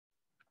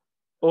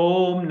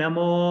Om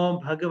Namo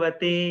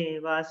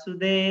Bhagavate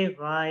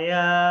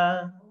Vasudevaya.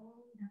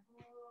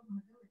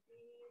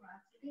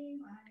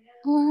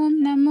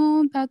 Om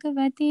Namo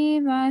Bhagavate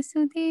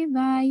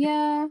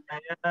Vasudevaya.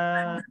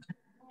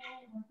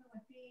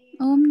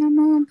 Om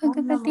Namo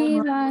Bhagavate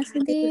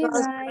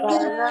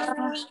Vasudevaya.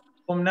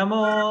 Om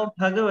Namo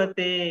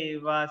Bhagavate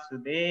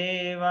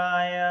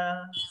Vasudevaya.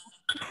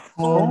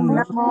 Om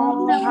Namo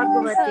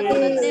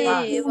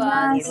Bhagavate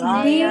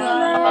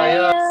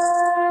Vasudevaya.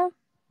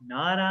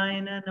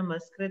 Narayana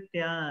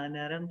Namaskritya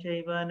Naram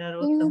Chaiva Om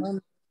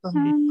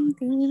Narottamam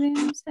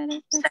Devim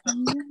Saraswatam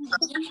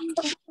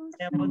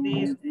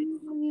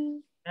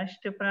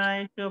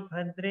Nashtaprayashu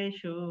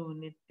Bhadreshu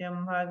Nityam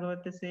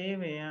Bhagavata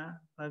Sevaya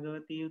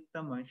Bhagavati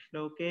Uttama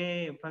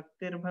Shloke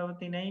Bhaktir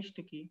Bhavati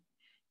Naishtaki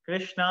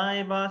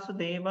Krishnaya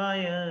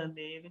Vasudevaya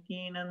Devaki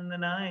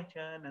Nandanaya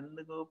Cha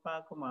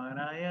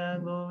Nandagopakumaraya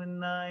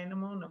Govindaya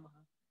Namo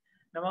Namaha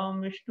Namo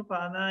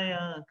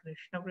Vishnupadaya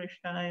Krishna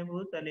Prishtaya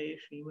Bhutale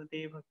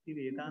Srimate Bhakti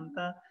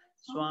Vedanta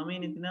Swami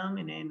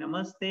Nityanamine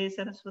Namaste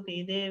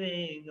Saraswati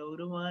Deve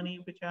Gauravani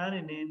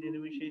Pacharine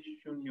Nirvishesh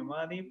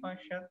Shunyavadi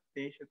Pashat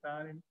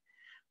Deshatarine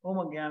Om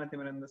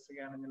Ajnanatimirandasya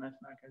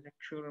Jnananjanaşalakaya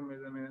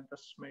Chakshurumidamina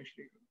Tasmai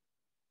Shri Guru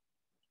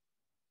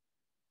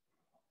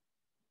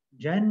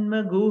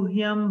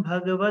Janmaguhyam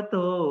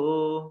Bhagavato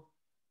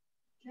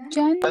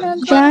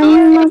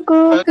Janmaguhyam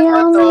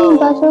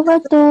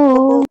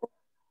Bhagavato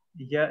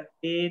Ya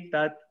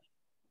etat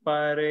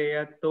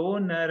parayato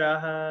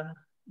naraha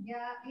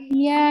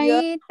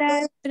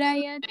Yaitat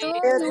Prayato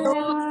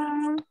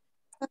Naraha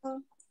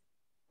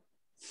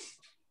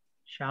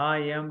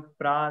Shayam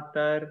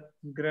pratar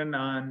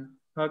granan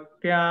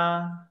bhaktya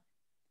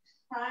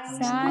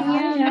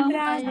Sayam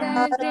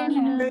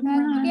Pratargana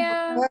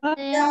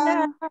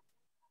Bhaktya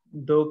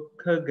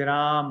Dukkha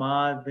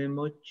gramad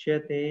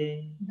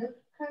vimuchyate.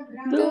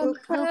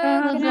 Dukkha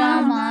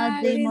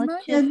Grama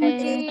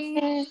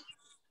Vimuchyate.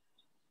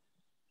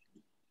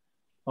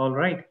 All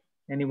right.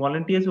 Any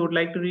volunteers who would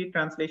like to read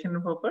translation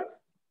and purport?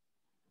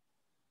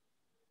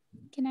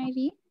 Can I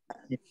read?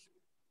 Yes.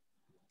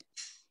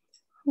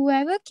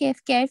 Whoever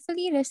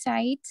carefully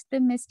recites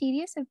the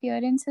mysterious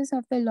appearances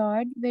of the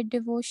Lord with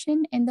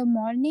devotion in the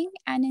morning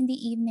and in the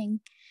evening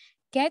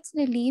gets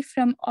relief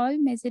from all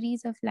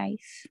miseries of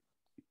life.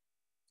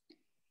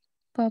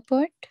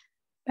 Purport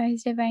by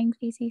His Divine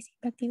Grace A.C.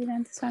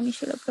 Bhaktivedanta Swami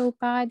Srila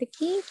Prabhupada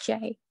Ki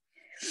Jai.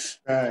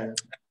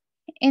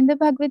 In the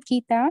Bhagavad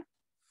Gita,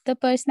 the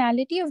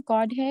personality of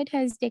Godhead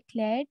has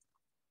declared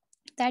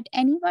that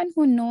anyone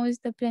who knows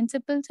the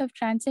principles of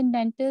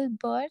transcendental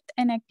birth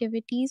and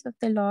activities of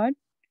the Lord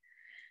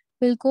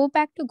will go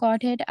back to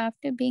Godhead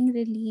after being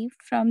relieved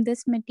from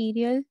this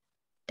material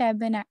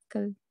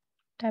tabernacle.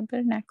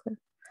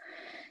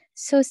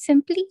 So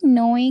simply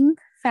knowing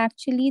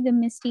factually the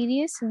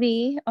mysterious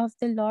way of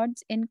the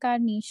Lord's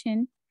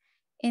incarnation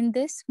in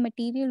this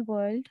material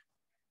world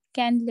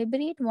can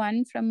liberate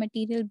one from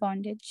material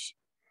bondage.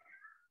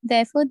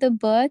 Therefore, the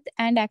birth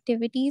and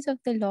activities of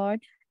the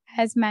Lord,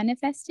 as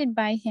manifested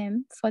by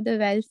Him for the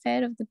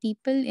welfare of the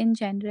people in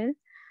general,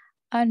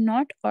 are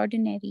not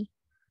ordinary.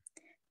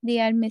 They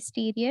are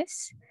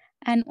mysterious,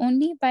 and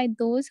only by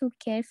those who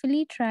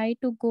carefully try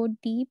to go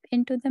deep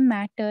into the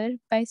matter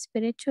by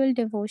spiritual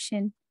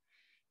devotion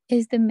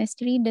is the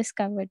mystery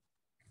discovered.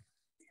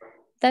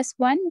 Thus,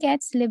 one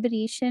gets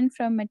liberation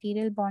from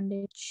material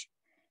bondage.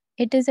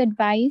 It is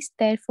advised,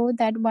 therefore,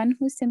 that one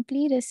who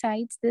simply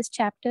recites this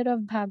chapter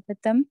of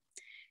Bhagavatam,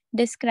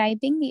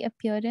 describing the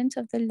appearance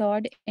of the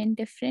Lord in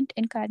different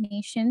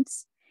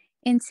incarnations,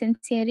 in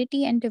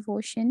sincerity and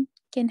devotion,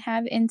 can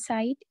have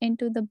insight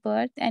into the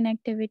birth and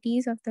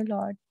activities of the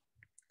Lord.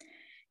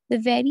 The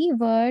very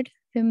word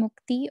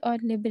vimukti or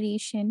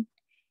liberation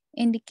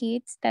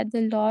indicates that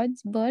the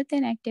Lord's birth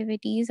and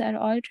activities are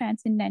all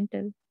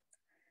transcendental.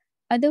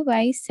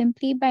 Otherwise,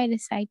 simply by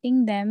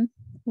reciting them,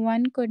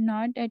 one could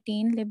not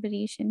attain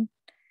liberation.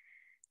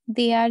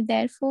 They are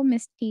therefore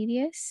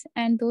mysterious,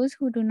 and those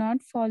who do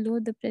not follow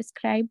the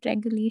prescribed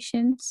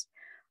regulations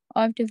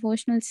of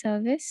devotional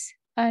service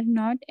are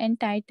not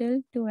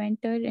entitled to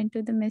enter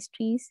into the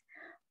mysteries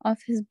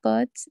of His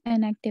births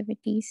and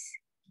activities.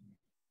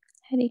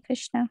 Hare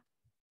Krishna.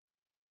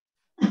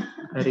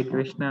 Hare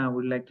Krishna.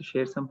 Would you like to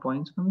share some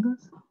points from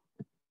this?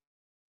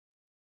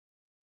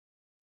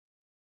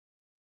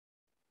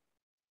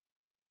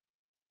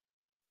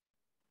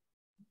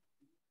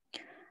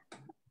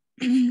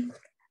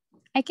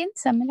 I can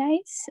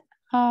summarize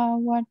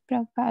what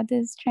Prabhupada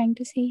is trying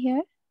to say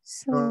here.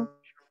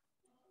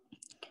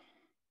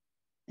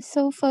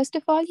 So first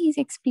of all, he's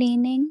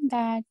explaining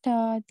that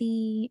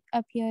the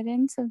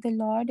appearance of the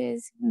Lord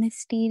is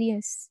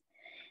mysterious,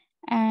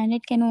 and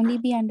it can only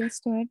be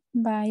understood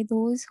by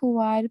those who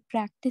are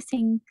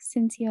practicing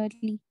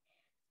sincerely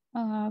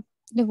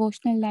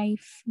devotional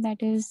life,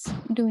 that is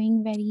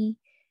doing very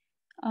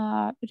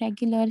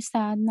regular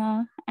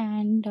sadhana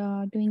and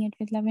doing it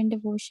with love and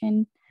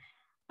devotion,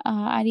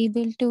 are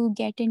able to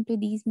get into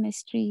these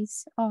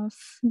mysteries of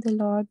the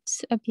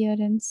Lord's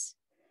appearance.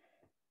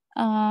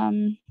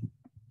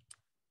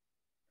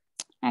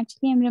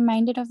 Actually, I'm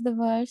reminded of the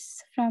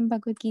verse from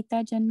Bhagavad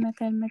Gita, Janma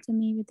Karma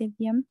Chameva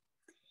Divyam.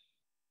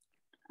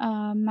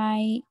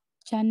 My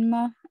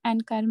Janma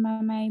and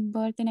Karma, my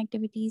birth and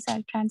activities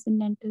are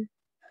transcendental.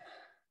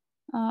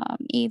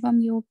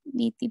 Evam Yog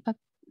Veti Bhak.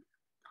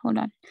 Hold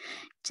on.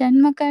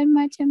 Janma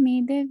Karma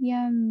Chameva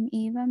Divyam.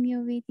 Evam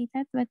Yog Veti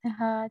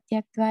Tatvataha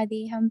Tyaktva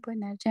Deham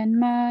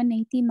Punarjanma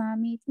Neti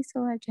Mameti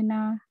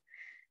Soarjana.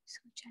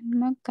 So,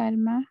 Janma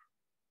Karma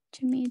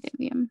Chameva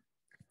Divyam.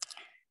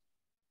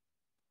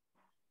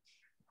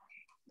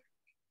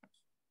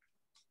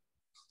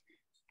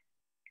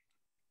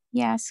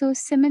 Yeah, so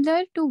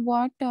similar to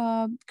what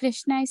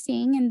Krishna is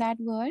saying in that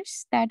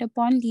verse, that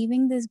upon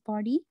leaving this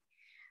body,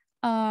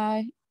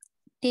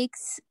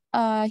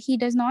 he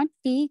does not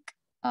take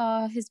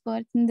his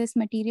birth in this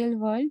material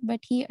world,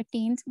 but he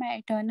attains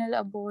my eternal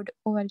abode,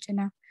 O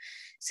Arjuna.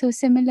 So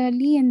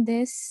similarly in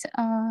this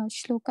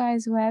shloka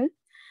as well,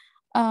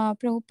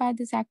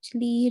 Prabhupada is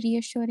actually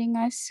reassuring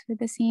us with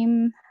the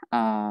same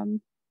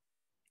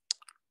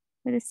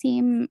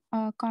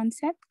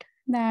concept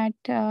that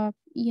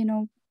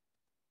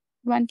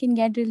one can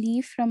get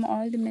relief from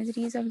all the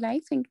miseries of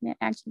life and can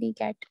actually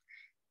get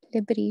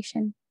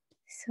liberation.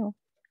 So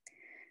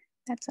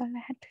that's all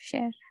I had to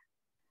share.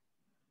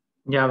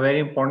 Yeah, very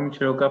important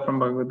shloka from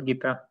Bhagavad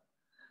Gita.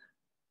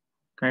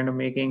 Kind of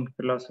making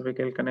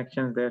philosophical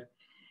connections there.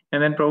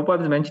 And then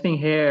Prabhupada is mentioning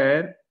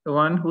here the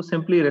one who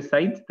simply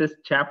recites this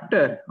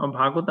chapter of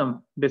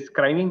Bhagavatam,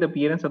 describing the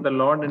appearance of the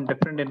Lord in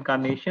different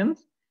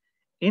incarnations,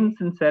 in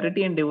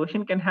sincerity and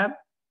devotion, can have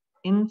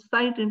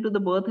insight into the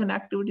birth and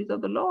activities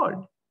of the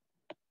Lord.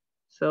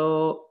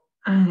 So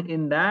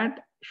in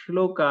that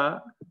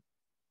shloka,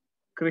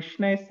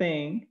 Krishna is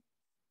saying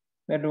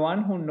that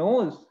one who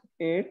knows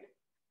it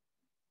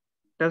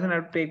doesn't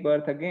have to take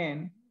birth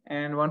again,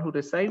 and one who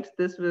recites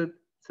this with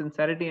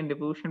sincerity and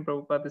devotion,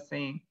 Prabhupada is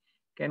saying,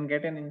 can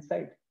get an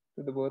insight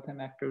to the birth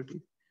and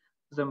activities.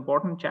 It's an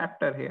important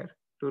chapter here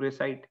to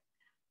recite.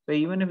 So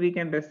even if we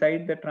can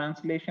recite the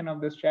translation of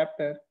this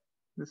chapter,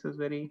 this is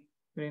very,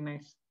 very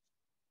nice.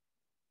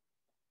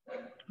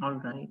 All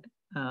right.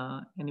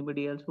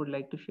 Anybody else would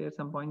like to share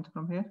some points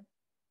from here?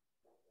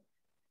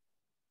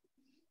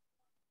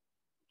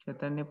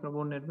 Chaitanya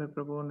Prabhu, Nirbhay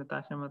Prabhu,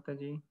 Natasha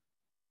Mataji,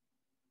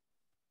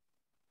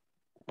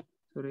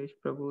 Suresh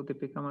Prabhu,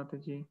 Deepika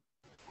Mataji.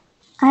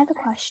 I have a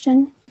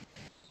question.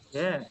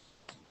 Yeah.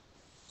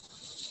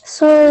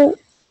 So,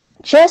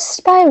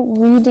 just by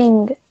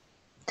reading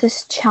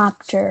this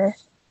chapter,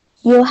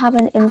 you'll have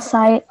an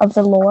insight of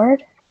the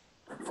Lord?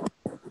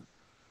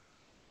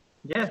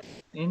 Yes.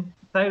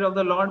 Insight of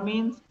the Lord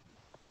means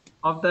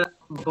of the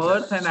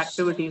birth and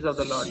activities of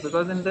the Lord.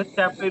 Because in this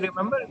chapter,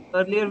 remember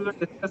earlier we were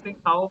discussing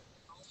how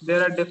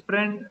there are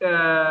different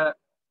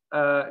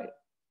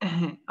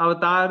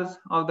avatars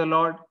of the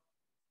Lord.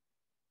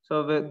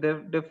 So with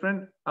the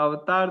different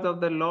avatars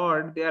of the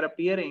Lord, they are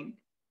appearing.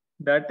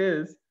 That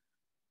is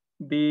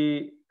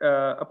the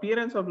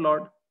appearance of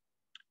Lord,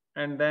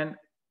 and then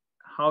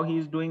how he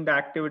is doing the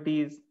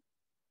activities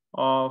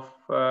of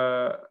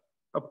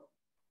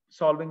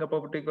solving a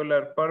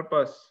particular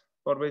purpose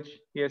for which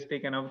he has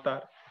taken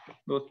avatar.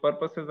 Those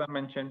purposes are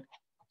mentioned.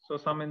 So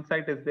some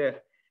insight is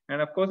there.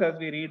 And of course, as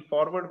we read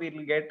forward, we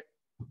will get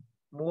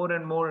more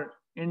and more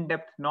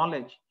in-depth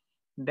knowledge.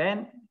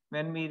 Then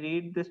when we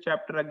read this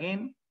chapter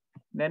again,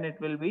 then it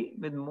will be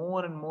with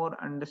more and more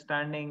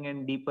understanding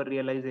and deeper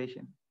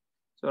realization.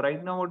 So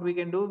right now what we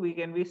can do, we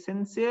can be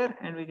sincere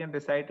and we can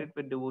recite it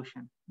with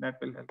devotion. That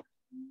will help.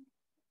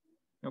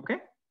 Okay?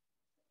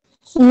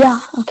 Yeah,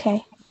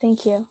 okay.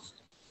 Thank you.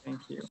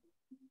 Thank you.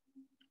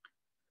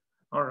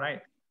 All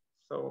right.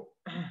 So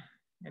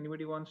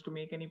anybody wants to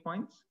make any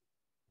points?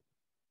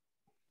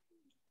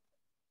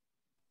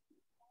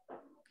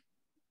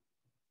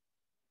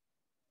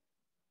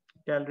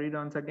 Okay, I'll read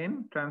once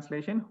again.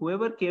 Translation.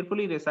 Whoever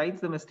carefully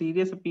recites the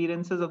mysterious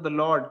appearances of the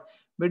Lord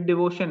with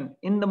devotion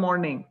in the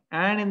morning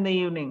and in the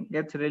evening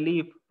gets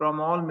relief from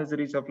all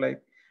miseries of life.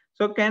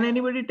 So can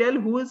anybody tell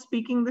who is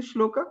speaking this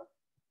shloka?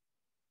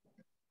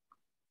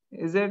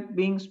 Is it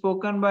being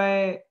spoken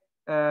by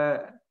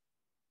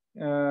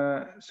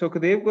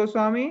Sukadev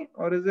Goswami,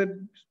 or is it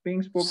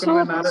being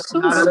spoken by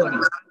Narad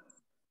Muni?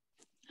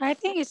 I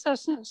think it's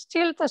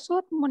still the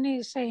Sut Muni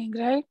is saying,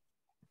 right?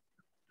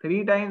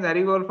 3 times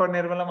Hari Bol for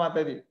Nirmala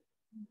Mataji.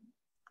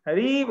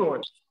 Hari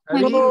Bol.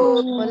 Hari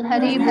Bol,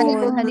 Hari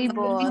Bol, Hari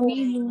Bol.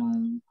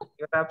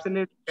 You're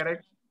absolutely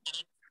correct.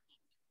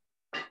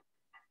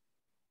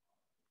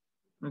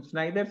 It's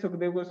neither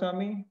Sukadev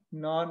Goswami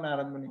nor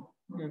Narad Muni.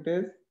 It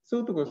is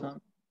Sut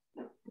Goswami.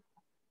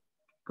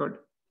 Good.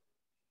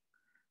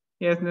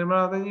 Yes,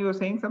 Nirmala Mataji, you were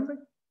saying something?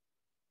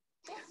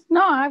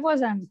 No, I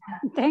wasn't.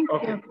 Thank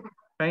you.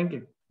 Thank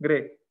you.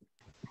 Great.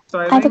 So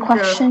I have a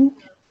question.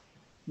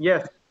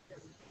 Yes.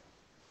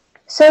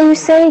 So you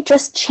say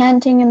just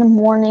chanting in the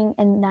morning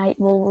and night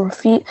will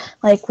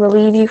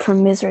relieve you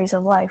from miseries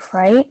of life,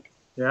 right?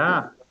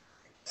 Yeah.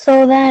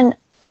 So then,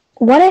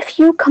 what if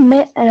you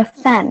commit an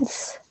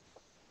offense?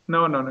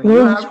 No.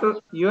 You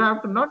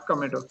have to not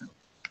commit offense.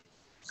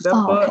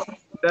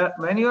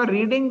 when you are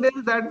reading this,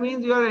 that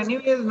means you are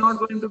anyways not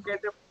going to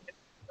get a.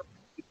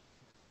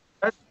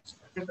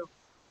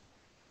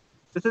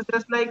 This is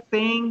just like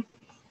saying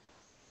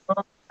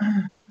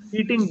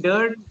eating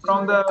dirt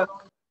from the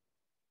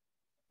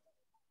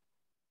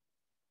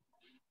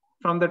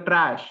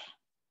trash.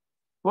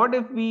 What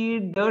if we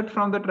eat dirt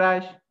from the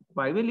trash?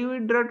 Why will you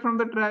eat dirt from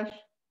the trash?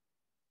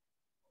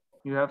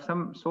 You have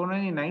so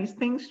many nice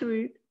things to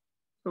eat.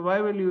 So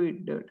why will you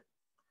eat dirt?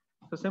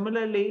 So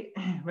similarly,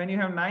 when you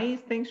have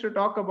nice things to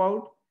talk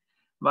about,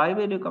 why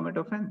will you commit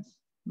offense?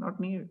 Not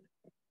needed,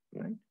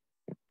 right?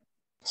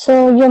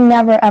 So you'll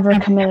never ever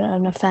commit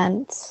an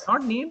offense.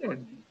 Not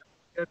needed.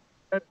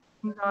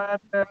 Our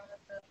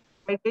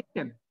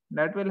meditation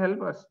that will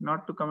help us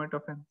not to commit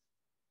offense.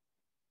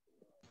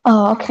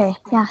 Oh, okay.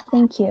 Yeah,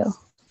 thank you.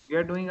 We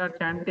are doing our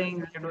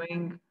chanting, we are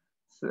doing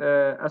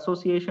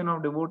association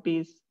of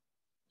devotees.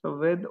 So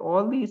with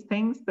all these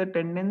things, the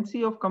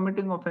tendency of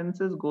committing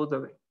offenses goes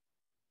away.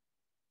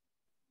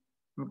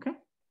 Okay?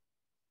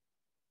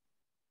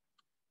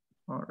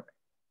 All right.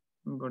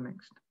 We'll go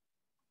next.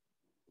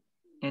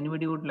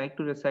 Anybody would like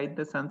to recite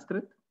the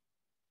Sanskrit?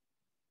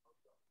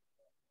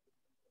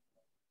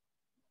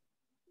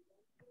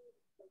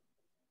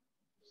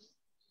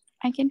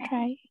 I can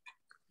try.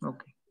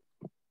 Okay.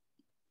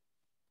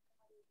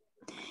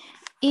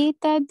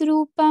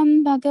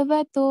 Etadrupam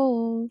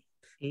bhagavato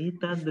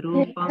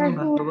Etadrupam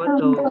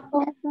bhagavato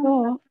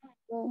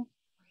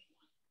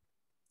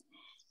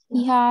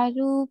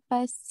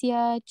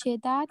Yarupasya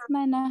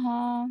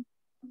chidatmanaha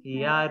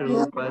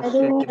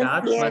yarupasya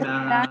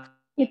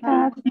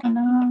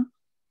chidatmana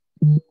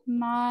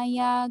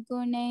Maya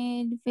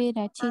gunair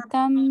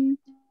virachitam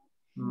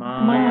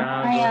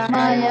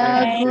maya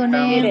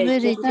gune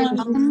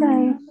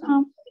virachitam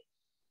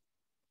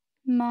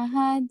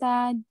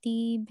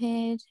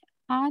Mahadadibhir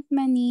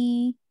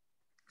atmani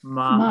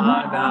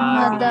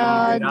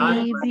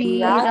mahadadi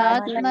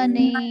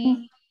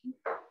Mahadadibhiratmane.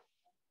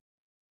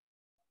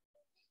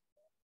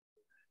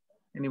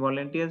 Any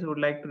volunteers who would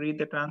like to read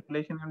the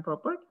translation and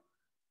purport?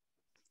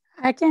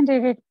 I can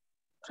read it,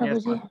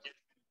 Yes, Prabhuji.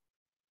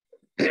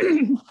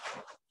 ma'am.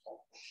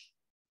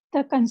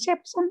 The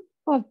conception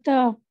of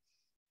the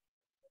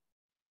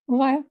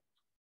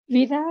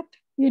Virat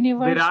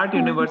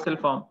Universal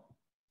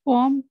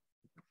form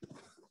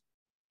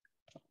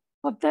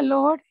of the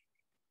Lord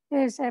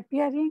is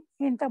appearing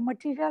in the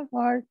material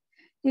world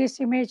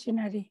is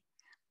imaginary.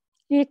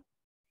 It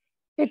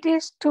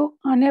is to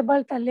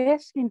enable the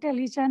less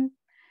intelligent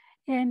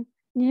and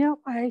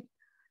neophyte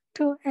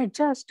to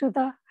adjust to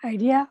the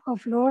idea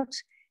of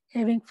Lord's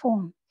having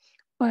form.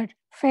 But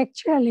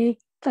factually,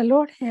 the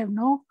Lord have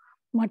no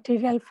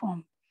material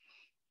form.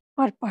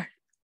 Purport.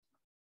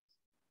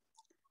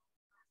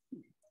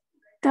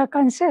 The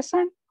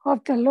concession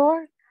of the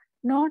Lord,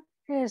 known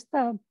as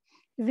the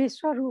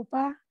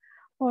Vishwarupa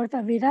or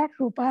the Virat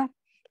Rupa,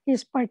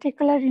 is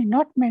particularly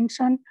not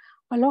mentioned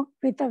along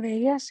with the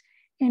various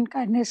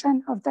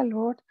incarnations of the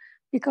Lord,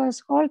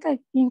 because all the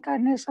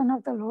incarnations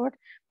of the Lord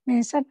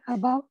mentioned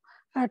above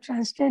are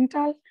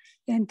transcendental,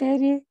 and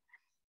there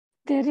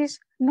is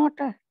not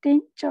a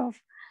tinge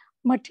of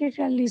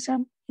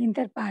materialism in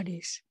their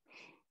bodies.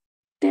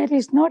 There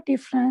is no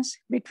difference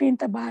between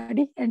the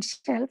body and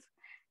self,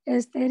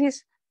 as there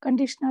is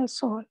conditional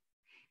soul.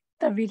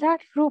 The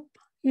Virat Rup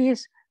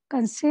is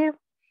conceived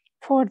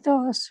for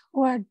those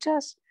who are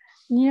just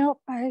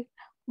neophyte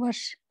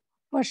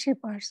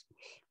worshippers.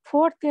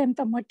 For them,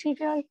 the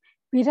material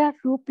Virat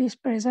Rup is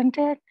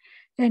presented,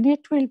 and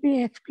it will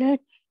be explained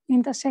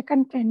in the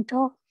second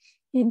canto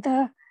in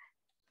the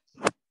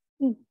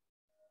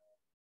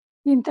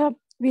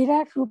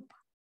Virat Rup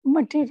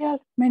material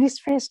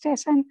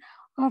manifestation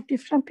of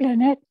different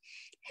planets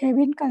have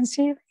been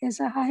conceived as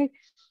a height,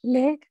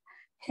 leg,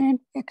 hand,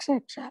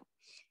 etc.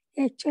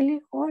 Actually,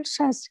 all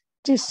such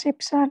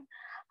descriptions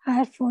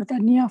are for the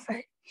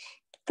neophyte.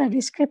 The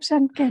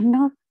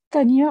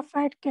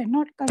neophyte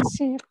cannot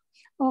conceive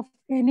of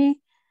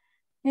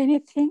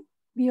anything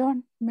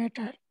beyond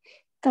matter.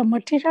 The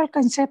material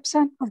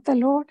conception of the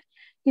Lord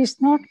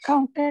is not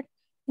counted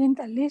in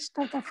the list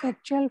of the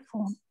factual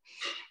form.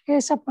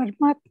 As a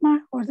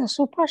Paramatma or the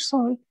Super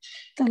Soul,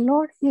 the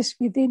Lord is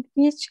within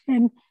each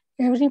and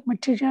every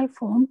material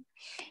form,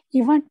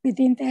 even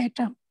within the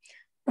atom.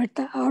 But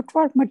the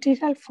outward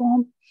material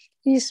form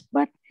is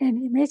but an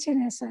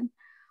imagination.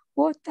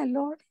 Both the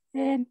Lord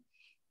and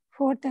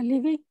for the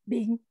living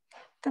being,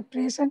 the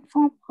present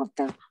form of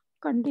the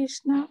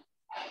conditional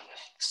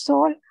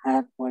soul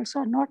are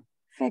also not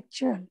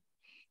factual.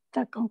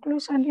 The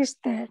conclusion is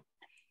that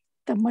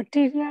the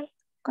material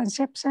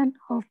conception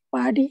of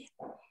body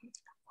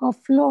of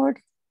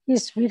Lord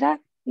is Virat,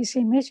 is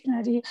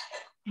imaginary.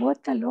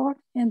 Both the Lord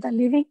and the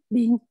living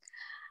being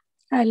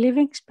are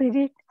living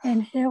spirit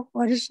and have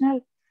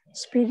original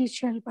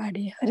spiritual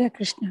body. Hare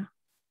Krishna.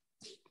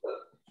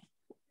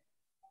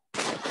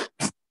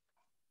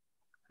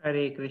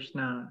 Hare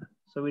Krishna.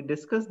 So we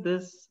discussed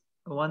this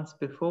once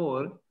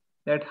before,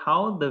 that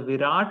how the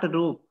Virat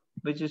Roop,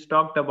 which is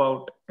talked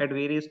about at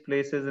various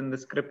places in the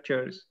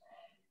scriptures,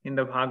 in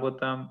the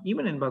Bhagavatam,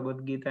 even in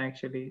Bhagavad Gita,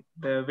 actually,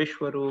 the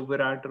Vishwaroop,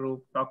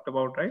 Virataroop talked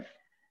about, right?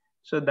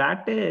 So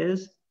that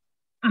is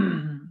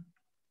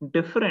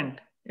different.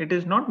 It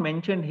is not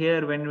mentioned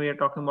here when we are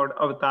talking about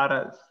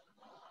avatars.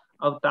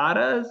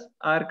 Avatars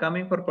are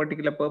coming for a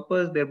particular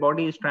purpose. Their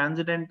body is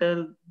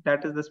transcendental.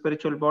 That is the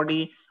spiritual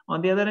body.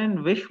 On the other hand,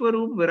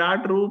 Vishwaroop,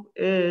 Virataroop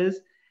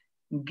is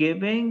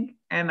giving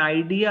an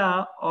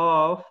idea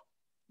of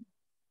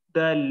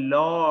the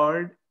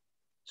Lord's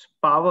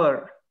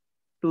power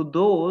to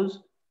those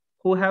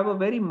who have a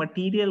very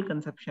material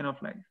conception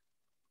of life.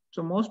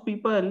 So most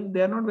people,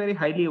 they are not very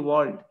highly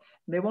evolved.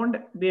 They won't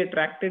be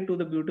attracted to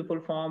the beautiful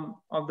form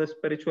of the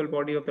spiritual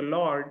body of the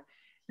Lord,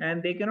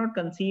 and they cannot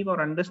conceive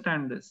or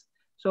understand this.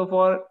 So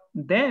for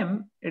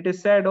them, it is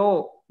said,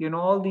 oh,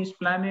 all these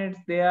planets,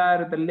 they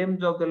are the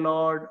limbs of the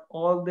Lord.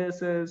 All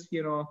this is,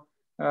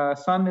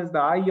 sun is the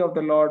eye of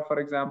the Lord, for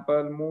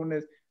example, moon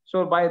is.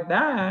 So by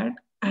that,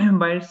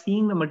 by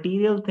seeing the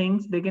material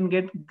things, they can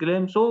get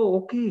glimpse, oh,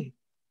 okay,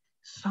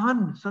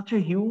 sun, such a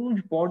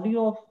huge body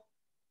of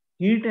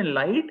heat and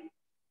light,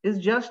 is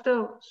just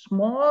a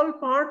small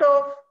part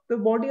of the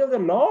body of the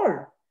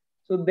Lord.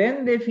 So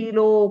then they feel,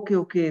 oh,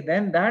 okay,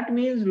 then that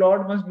means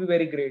Lord must be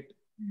very great.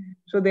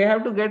 So they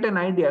have to get an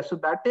idea. So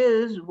that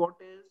is what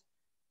is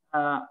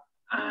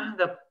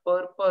the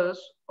purpose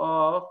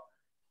of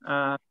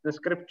the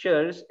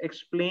scriptures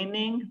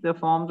explaining the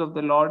forms of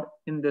the Lord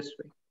in this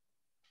way.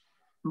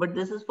 But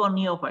this is for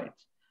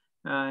neophytes,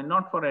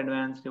 not for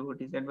advanced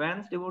devotees.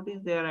 Advanced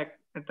devotees, they are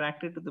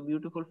attracted to the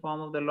beautiful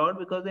form of the Lord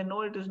because they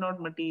know it is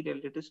not material,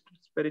 it is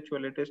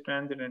spiritual, it is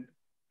transcendent.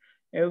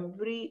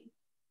 Every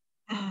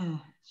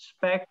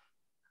speck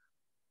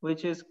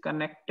which is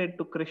connected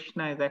to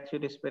Krishna is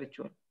actually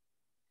spiritual.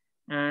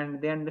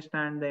 And they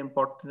understand the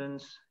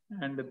importance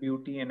and the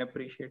beauty and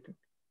appreciate it.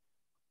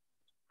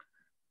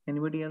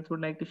 Anybody else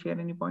would like to share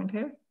any point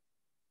here?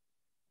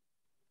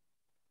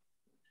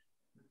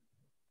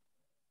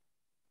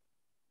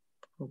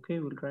 Okay,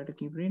 we'll try to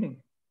keep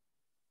reading.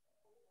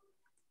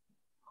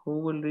 Who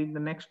will read the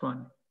next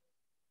one?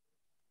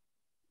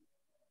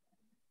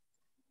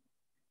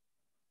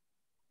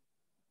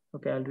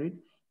 Okay, I'll read.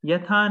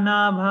 Yatha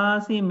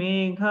nabhasi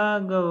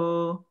megha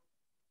go.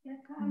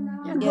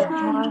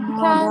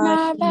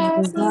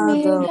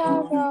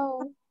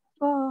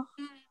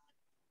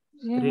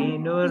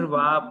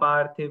 Renurva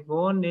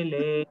parthivo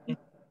nile.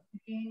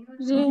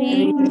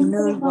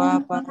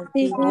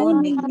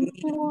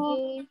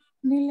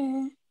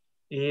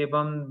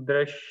 Evam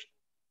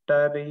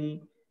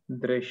drashtari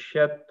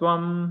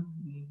drishyatvam.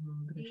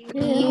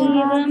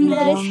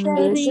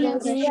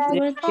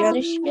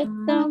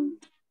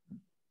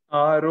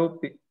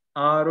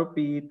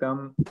 Aropitam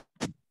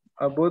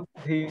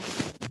abuddhi.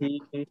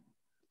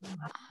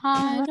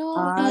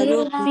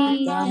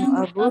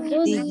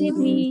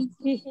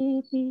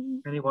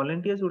 Any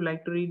volunteers who would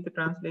like to read the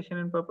translation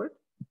and purport?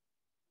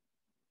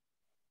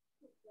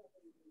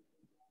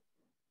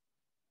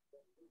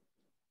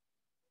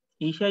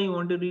 Isha, you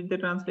want to read the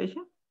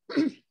translation?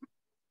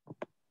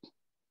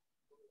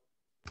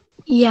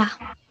 Yeah.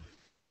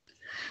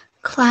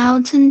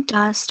 Clouds and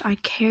dust are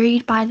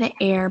carried by the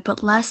air,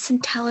 but less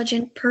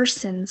intelligent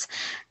persons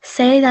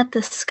say that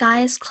the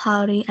sky is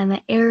cloudy and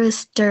the air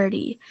is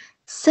dirty.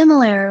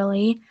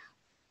 Similarly,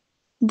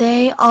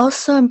 they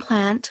also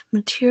implant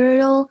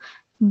material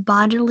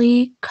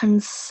bodily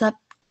conceptions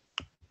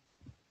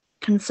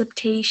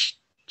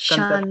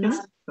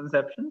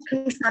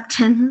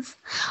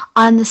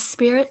on the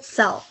spirit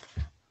self.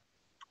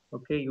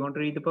 Okay, you want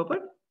to read the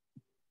purport?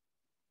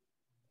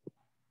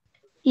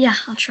 Yeah,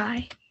 I'll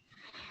try.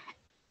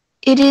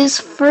 It is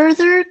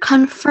further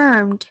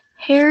confirmed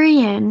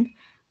herein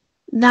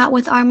that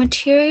with our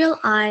material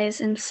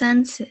eyes and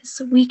senses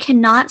we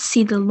cannot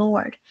see the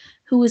Lord,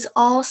 who is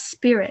all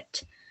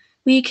spirit.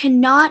 We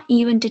cannot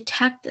even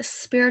detect the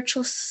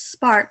spiritual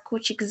spark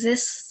which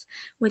exists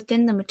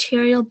within the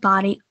material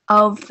body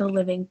of the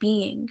living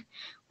being.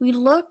 We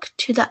look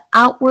to the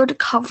outward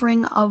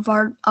covering of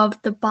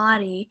the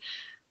body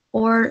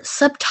or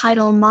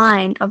subtitle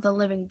mind of the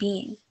living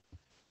being.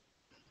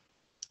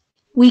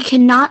 We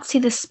cannot see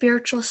the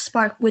spiritual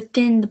spark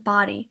within the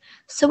body.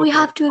 So we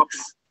have to...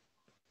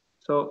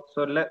 So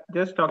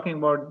just talking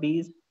about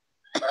these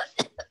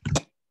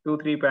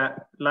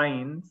 2-3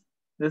 lines,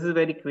 this is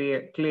very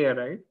clear,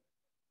 right?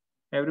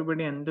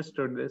 Everybody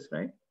understood this,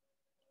 right?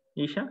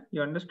 Isha,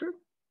 you understood?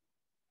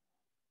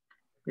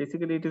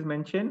 Basically, it is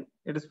mentioned,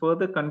 it is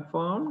further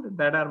confirmed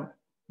that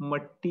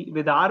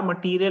with our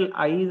material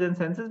eyes and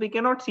senses, we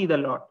cannot see the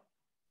Lord,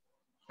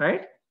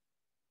 right?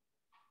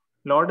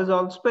 Lord is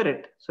all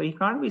spirit, so he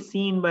can't be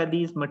seen by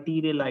these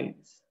material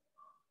eyes.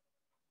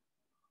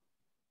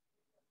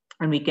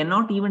 And we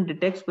cannot even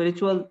detect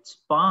spiritual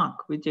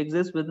spark which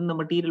exists within the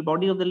material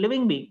body of the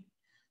living being.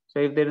 So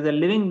if there is a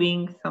living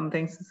being,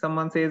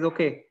 someone says,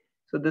 okay,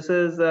 so this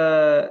is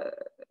a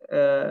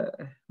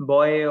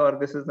boy or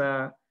this is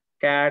a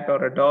cat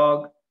or a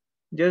dog,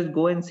 just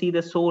go and see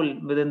the soul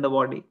within the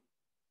body.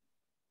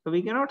 So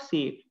we cannot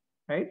see it,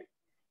 right?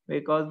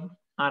 Because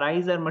our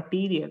eyes are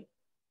material.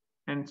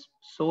 and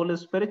soul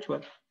is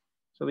spiritual.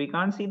 So we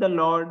can't see the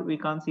Lord, we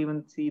can't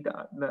even see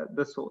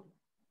the soul.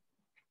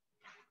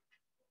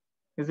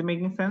 Is it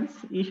making sense,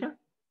 Isha?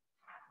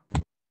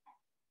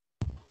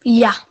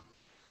 Yeah.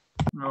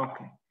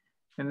 Okay.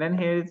 And then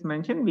here it's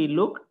mentioned, we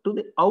look to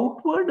the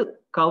outward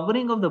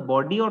covering of the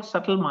body or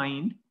subtle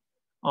mind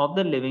of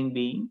the living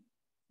being,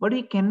 but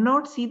we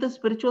cannot see the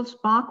spiritual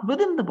spark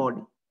within the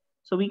body.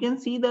 So we can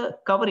see the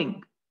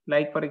covering.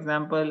 Like, for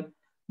example,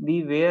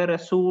 we wear a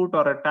suit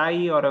or a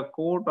tie or a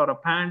coat or a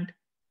pant.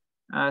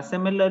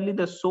 Similarly,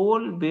 the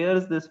soul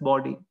wears this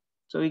body.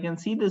 So we can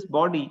see this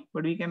body,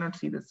 but we cannot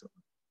see the soul.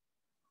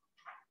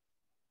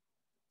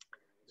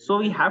 So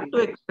we have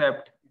to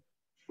accept.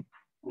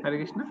 Hare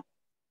Krishna?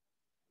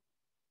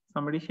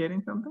 Somebody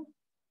sharing something?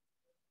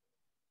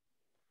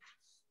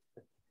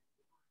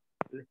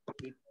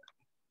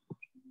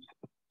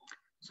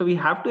 So we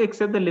have to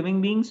accept the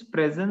living being's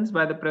presence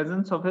by the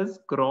presence of his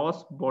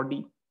gross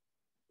body.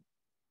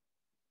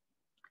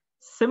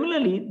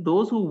 Similarly,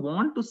 those who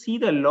want to see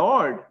the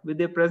Lord with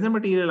their present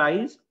material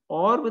eyes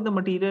or with the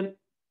material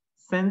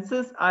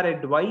senses are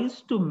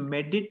advised to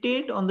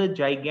meditate on the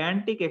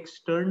gigantic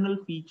external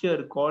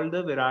feature called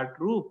the Virat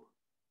Roop.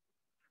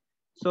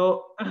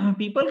 So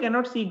people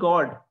cannot see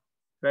God,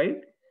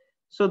 right?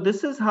 So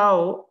this is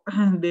how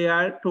they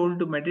are told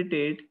to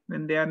meditate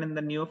when they are in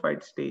the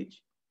neophyte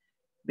stage.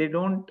 They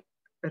don't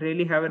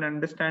really have an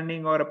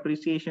understanding or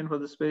appreciation for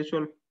the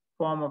spiritual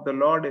form of the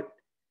Lord,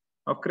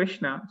 of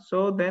Krishna.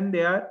 So then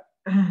they are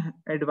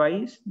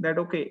advised that,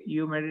 okay,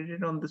 you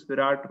meditate on this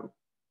Virat Roop.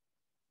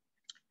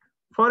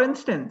 For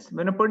instance,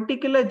 when a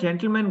particular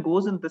gentleman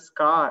goes in his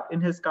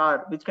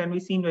car, which can be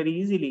seen very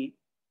easily,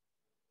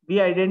 we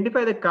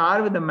identify the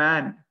car with the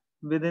man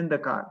within the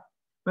car.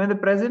 When the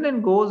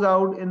president goes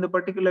out in the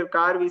particular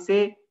car, we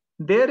say,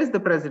 there is the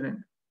president.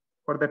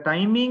 For the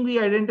time being, we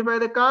identify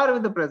the car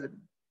with the president.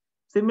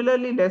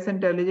 Similarly, less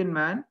intelligent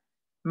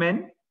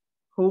men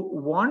who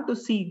want to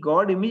see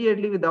God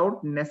immediately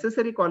without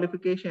necessary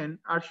qualification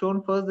are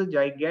shown first the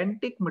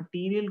gigantic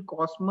material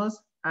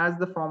cosmos as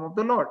the form of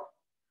the Lord,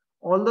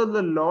 although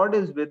the Lord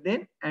is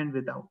within and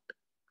without.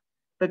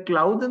 The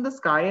clouds in the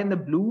sky and the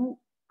blue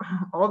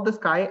of the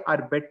sky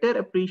are better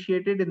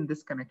appreciated in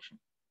this connection.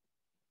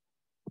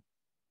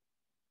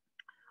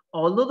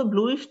 Although the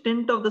bluish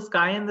tint of the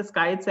sky and the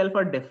sky itself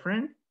are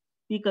different,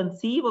 we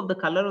conceive of the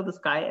color of the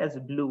sky as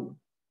blue,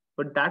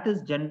 but that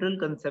is general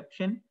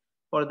conception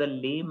for the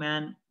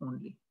layman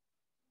only.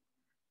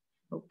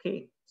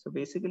 Okay, so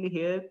basically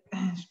here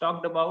it's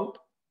talked about,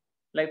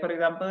 like for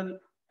example,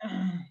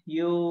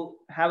 you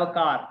have a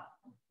car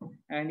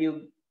and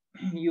you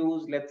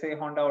use, let's say,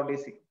 Honda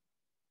Odyssey,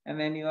 and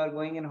then you are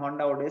going in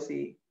Honda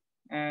Odyssey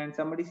and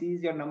somebody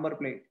sees your number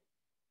plate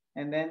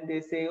and then they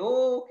say,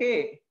 oh,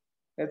 okay,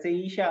 let's say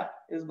Isha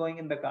is going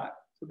in the car.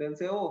 So they'll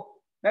say, oh,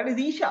 that is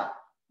Isha.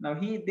 Now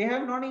they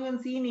have not even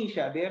seen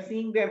Isha, they are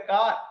seeing their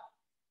car.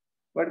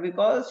 But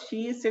because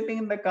she is sitting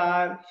in the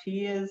car,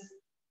 she is,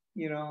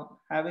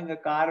 having a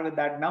car with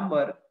that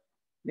number,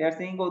 they are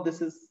saying, oh, this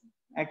is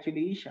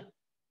actually Isha.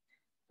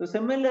 So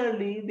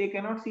similarly, they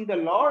cannot see the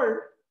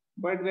Lord,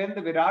 but when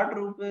the Virat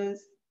Roop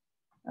is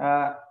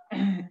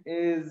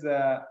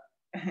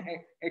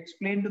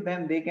explained to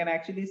them, they can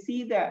actually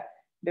see the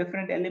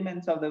different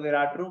elements of the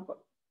Virat Rupa.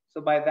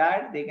 So by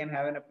that, they can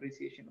have an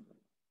appreciation of it.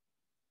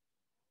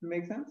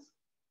 Make sense?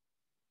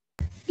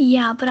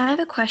 Yeah, but I have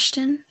a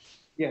question.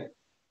 Yeah.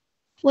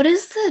 What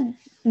is the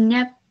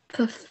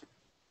neph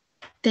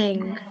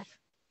thing?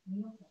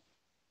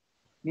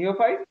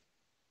 Neophyte?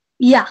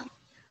 Yeah.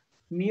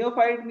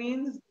 Neophyte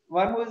means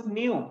one who is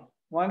new,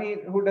 one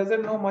who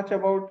doesn't know much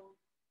about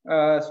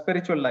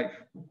spiritual life.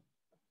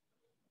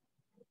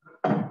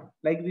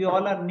 Like we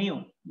all are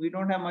new. We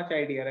don't have much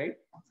idea, right?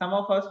 Some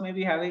of us may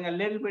be having a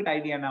little bit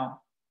idea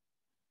now.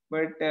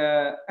 But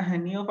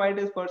neophyte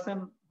is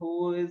person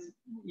who is,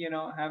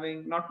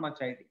 having not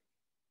much idea.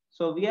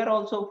 So we are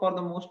also for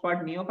the most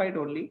part neophyte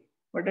only,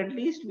 but at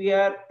least we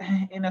are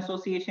in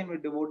association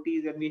with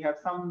devotees and we have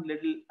some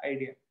little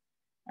idea.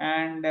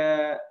 And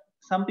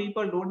some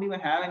people don't even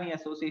have any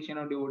association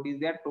of devotees.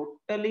 They are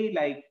totally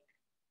like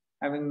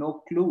having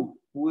no clue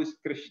who is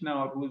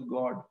Krishna or who is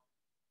God.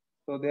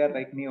 So they are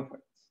like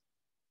neophytes.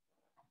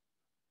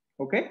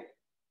 Okay?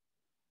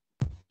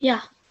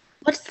 Yeah.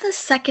 What's the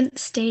second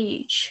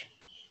stage?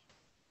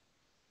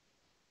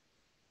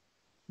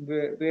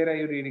 Where are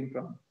you reading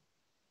from?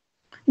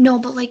 No,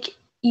 but like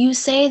you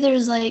say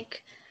there's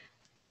like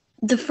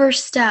the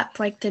first step,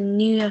 like the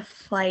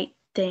neophyte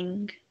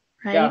thing,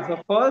 right? Yeah,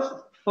 so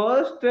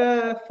first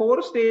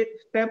 4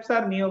 steps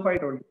are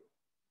neophyte only.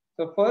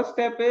 So first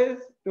step is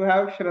to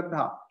have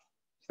Shraddha.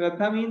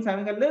 Shraddha means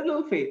having a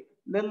little faith,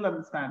 little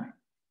understanding.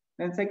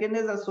 Then second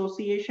is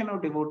association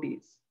of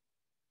devotees.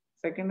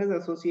 Second is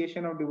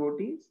association of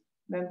devotees.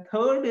 Then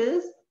third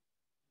is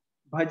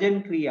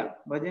bhajan kriya.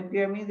 Bhajan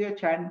kriya means you're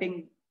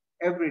chanting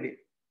every day.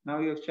 Now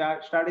you've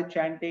started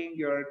chanting,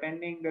 you're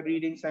attending the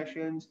reading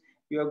sessions,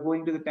 you're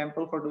going to the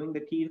temple for doing the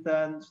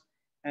kirtans,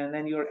 and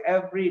then you're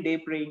every day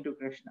praying to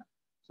Krishna.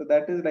 So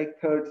that is like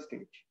third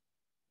stage.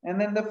 And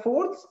then the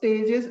fourth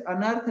stage is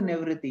anartha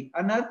nivritti.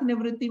 Anartha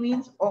nivritti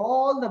means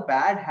all the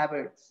bad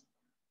habits,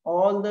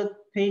 all the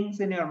things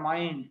in your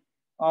mind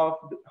of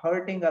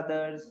hurting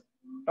others,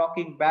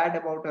 talking bad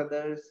about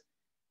others,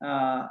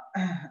 uh,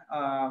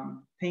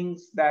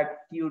 things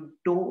that you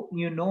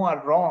know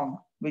are wrong,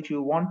 which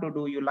you want to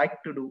do, you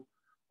like to do.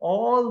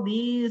 All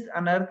these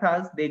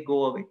anarthas, they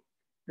go away.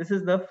 This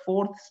is the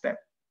fourth step.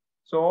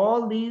 So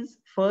all these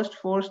first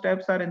four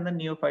steps are in the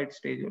neophyte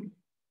stage only.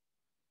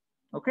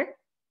 Okay.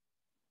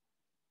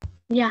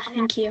 Yeah,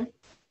 thank you.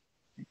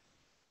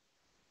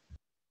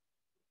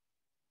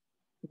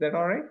 Is that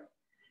all right?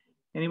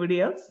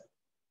 Anybody else?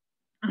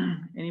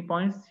 Any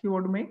points you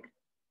want to make?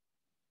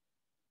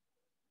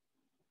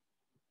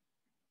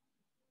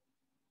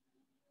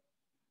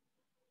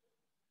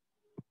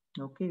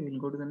 Okay, we'll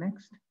go to the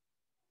next.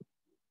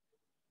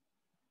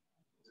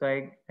 So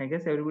I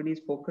guess everybody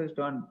is focused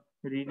on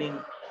reading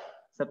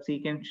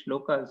subsequent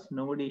shlokas.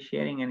 Nobody is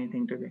sharing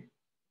anything today.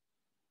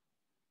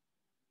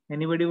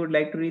 Anybody would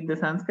like to read the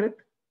Sanskrit?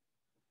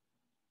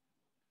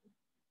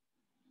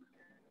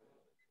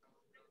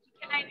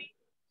 Can I read?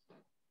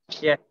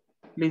 Yes,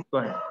 please go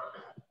ahead.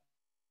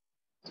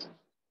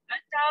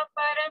 Atah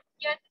param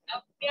yad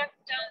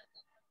avyaktam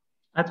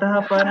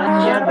Atah param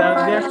yad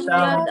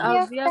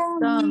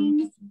avyaktam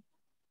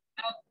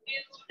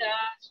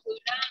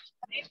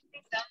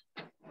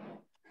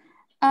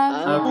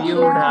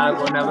avyudha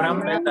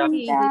gunavramrita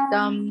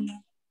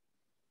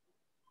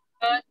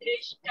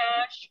adrishta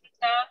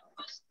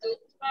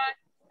shrutavastutvat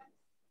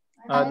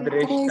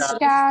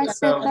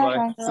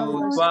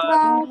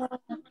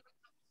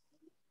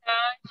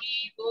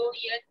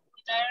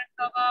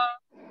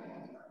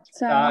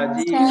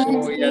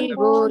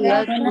sajivo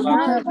yad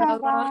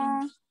punarbhava.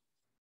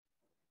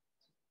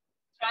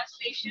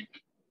 Translation.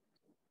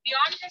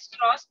 Beyond this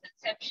gross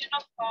conception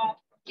of form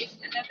is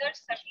another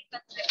subtle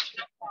conception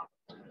of form,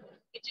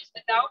 which is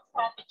without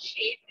form and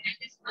shape and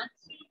is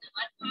unseen,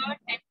 unheard,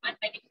 and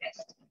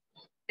unmanifest.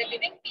 The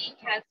living being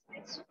has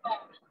this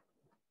form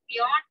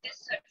beyond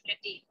this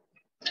subtlety.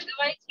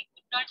 Otherwise, he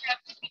could not have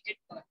repeated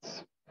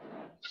words.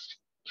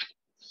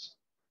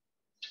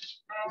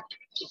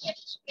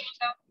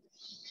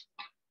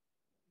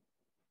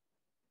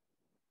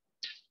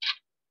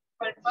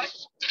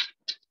 Purpose.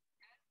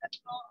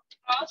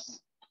 As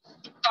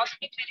the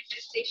cosmic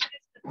manifestation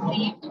is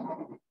conceived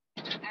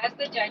as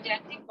the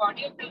gigantic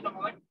body of the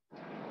Lord,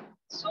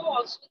 so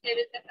also there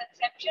is the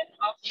conception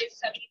of his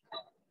subtle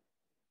form,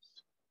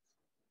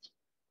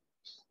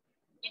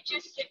 which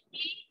is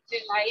simply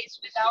realized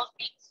without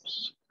being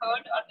seen,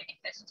 heard, or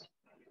manifested.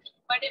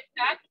 But in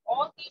fact,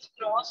 all these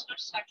gross or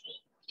subtle.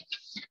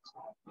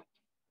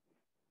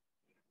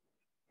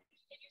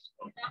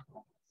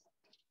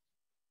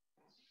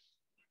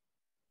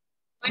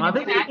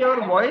 Madhavi,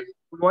 your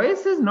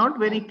voice is not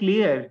very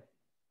clear.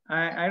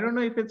 I don't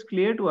know if it's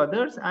clear to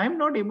others. I'm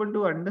not able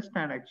to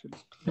understand actually.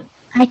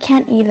 I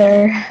can't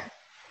either.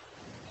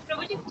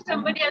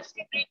 Somebody else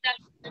can read that.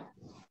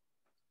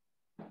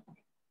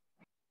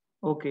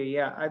 Okay,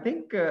 yeah, I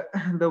think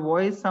the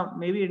voice,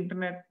 maybe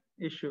internet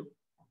issue.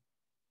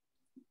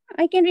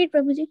 I can read,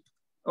 Prabhuji.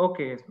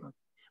 Okay, yes,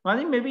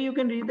 Madhavi, maybe you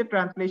can read the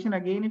translation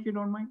again if you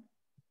don't mind.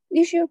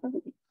 Yeah, sure,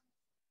 Prabhuji.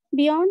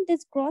 Beyond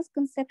this gross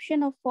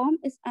conception of form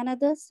is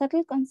another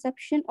subtle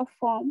conception of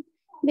form,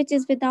 which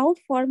is without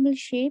formal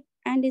shape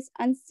and is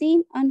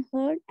unseen,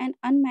 unheard, and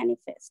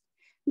unmanifest.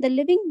 The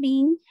living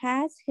being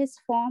has his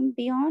form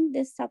beyond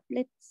this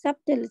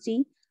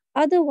subtlety,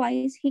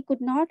 otherwise, he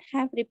could not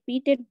have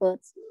repeated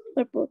births.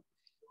 Purport.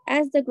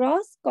 As the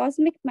gross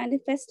cosmic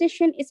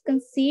manifestation is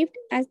conceived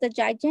as the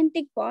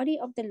gigantic body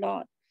of the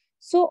Lord,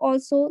 so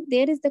also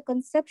there is the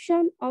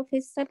conception of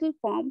his subtle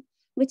form,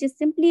 which is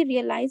simply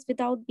realized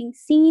without being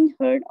seen,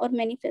 heard, or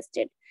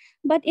manifested.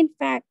 But in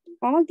fact,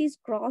 all these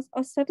gross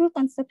or subtle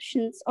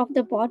conceptions of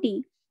the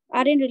body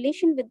are in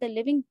relation with the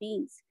living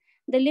beings.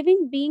 The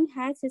living being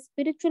has his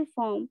spiritual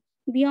form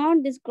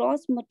beyond this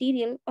gross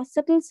material or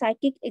subtle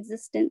psychic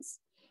existence.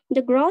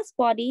 The gross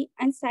body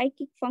and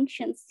psychic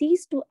functions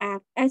cease to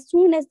act as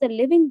soon as the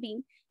living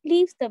being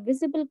leaves the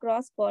visible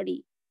gross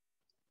body.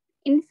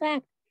 In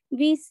fact,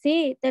 we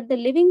say that the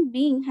living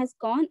being has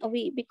gone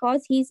away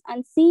because he is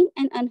unseen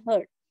and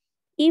unheard.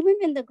 Even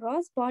when the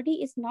gross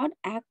body is not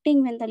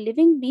acting, when the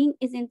living being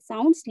is in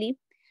sound sleep,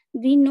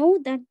 we know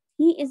that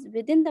he is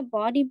within the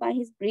body by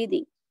his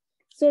breathing.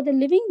 So the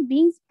living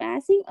being's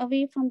passing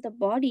away from the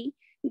body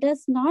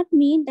does not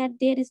mean that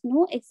there is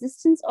no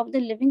existence of the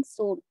living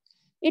soul.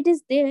 It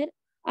is there.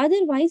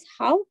 Otherwise,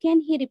 how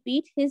can he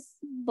repeat his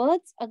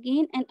births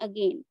again and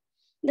again?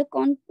 The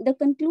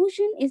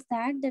conclusion is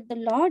that the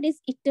Lord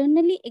is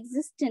eternally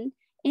existent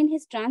in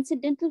his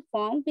transcendental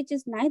form, which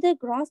is neither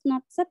gross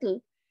nor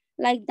subtle,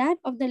 like that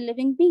of the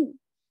living being.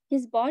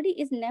 His body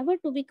is never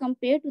to be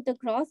compared with the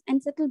gross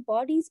and subtle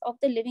bodies of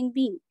the living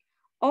being.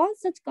 All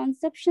such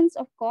conceptions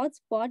of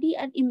God's body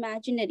are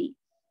imaginary.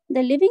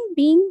 The living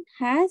being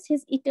has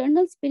his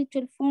eternal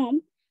spiritual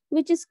form,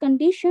 which is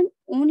conditioned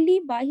only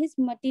by his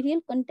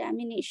material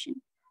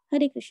contamination.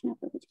 Hare Krishna,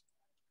 Prabhuji.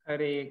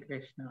 Hare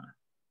Krishna.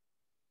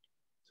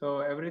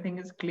 So everything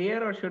is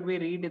clear, or should we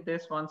read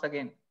this once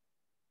again?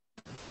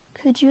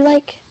 Could you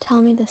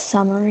tell me the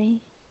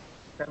summary?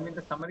 Tell me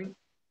the summary.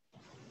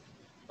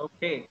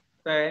 Okay.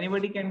 So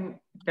anybody can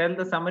tell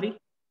the summary?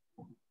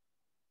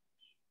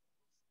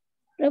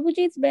 Prabhuji,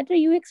 it's better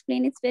you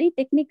explain. It's very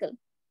technical.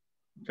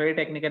 Very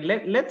technical.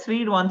 Let's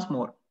read once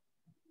more.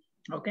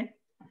 Okay.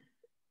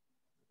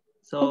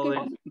 So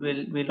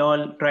Okay. we'll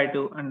all try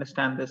to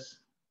understand this.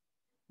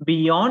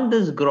 Beyond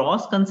this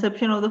gross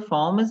conception of the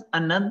form is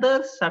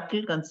another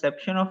subtle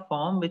conception of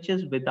form which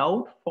is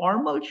without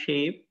formal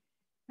shape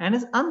and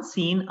is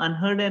unseen,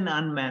 unheard, and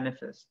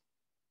unmanifest.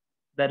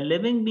 The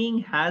living being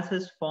has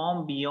his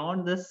form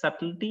beyond this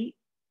subtlety,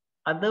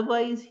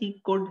 otherwise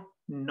he could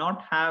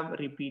not have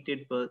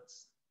repeated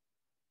births.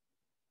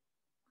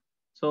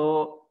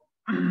 So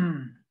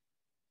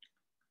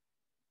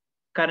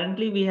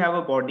currently we have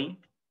a body,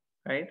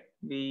 right?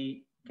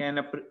 We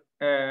can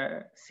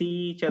see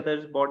each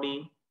other's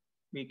body,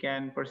 we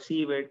can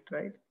perceive it,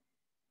 right?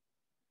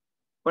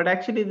 But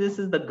actually this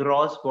is the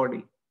gross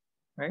body,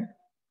 right?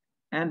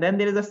 And then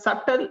there is a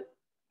subtle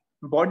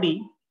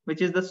body,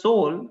 which is the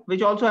soul,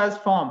 which also has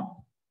form,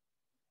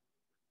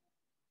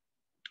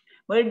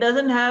 but it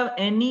doesn't have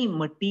any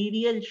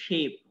material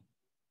shape,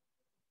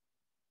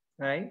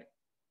 right?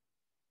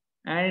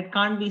 And it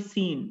can't be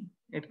seen,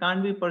 it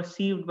can't be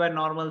perceived by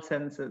normal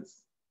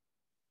senses.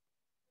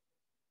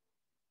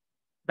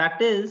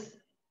 That is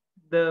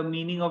the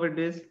meaning of it,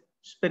 is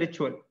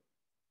spiritual,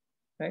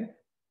 right?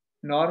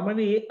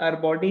 Normally our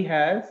body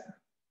has,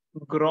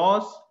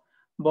 gross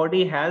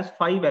body has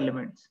 5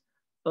 elements: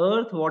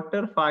 earth,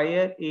 water,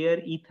 fire,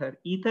 air, ether.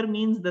 Ether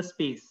means the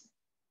space,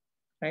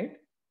 right?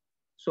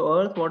 So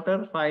earth,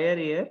 water, fire,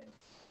 air,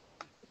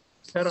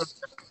 ether.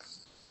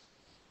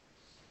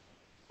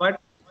 But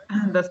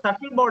the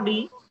subtle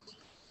body,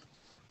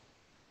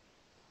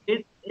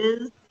 it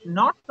is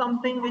not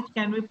something which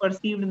can be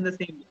perceived in the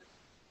same way.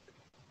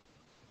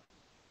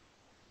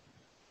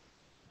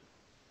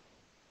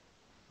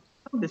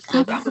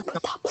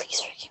 Prabhupada,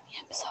 please forgive me.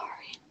 I'm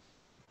sorry.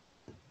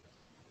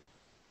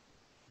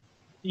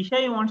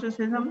 Isha, you want to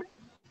say something?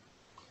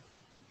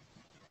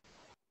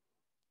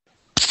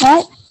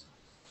 What?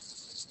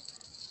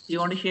 You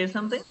want to share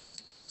something?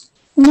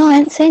 No, I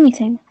didn't say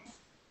anything.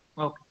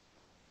 Okay.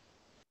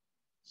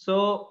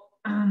 So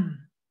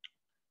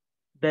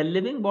the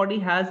living body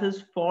has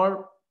his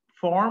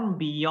form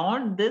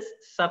beyond this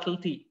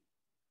subtlety.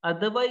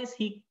 Otherwise,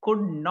 he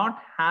could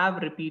not have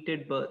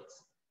repeated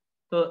births.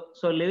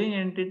 So living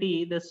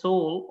entity, the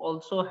soul,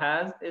 also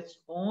has its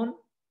own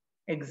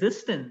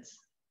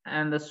existence,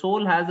 and the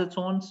soul has its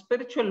own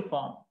spiritual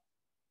form.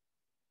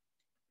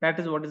 That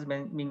is what is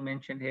being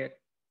mentioned here.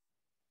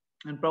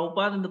 And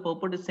Prabhupada in the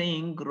purport is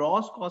saying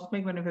gross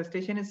cosmic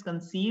manifestation is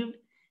conceived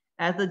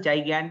as the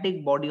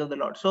gigantic body of the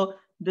Lord. So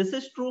this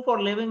is true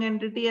for living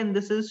entity, and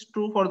this is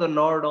true for the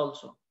Lord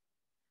also.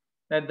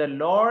 That the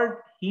Lord,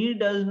 he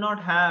does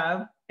not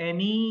have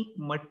any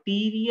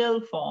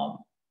material form,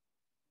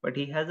 but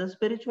he has a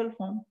spiritual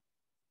form,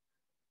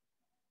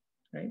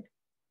 right?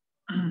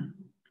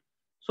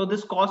 So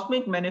this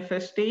cosmic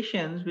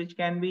manifestations, which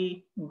can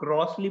be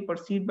grossly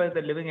perceived by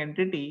the living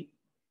entity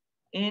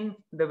in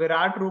the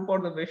Virat Rupa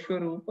or the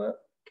Vishwa Rupa,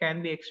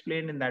 can be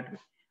explained in that way.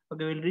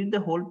 Okay, we'll read the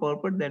whole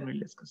purport, then we'll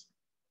discuss.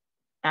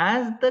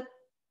 As the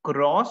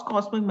gross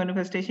cosmic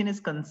manifestation is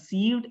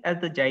conceived as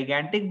the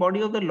gigantic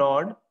body of the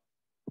Lord,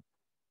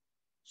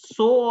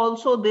 so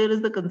also there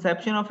is the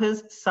conception of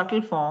his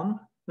subtle form,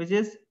 which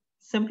is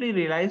simply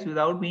realized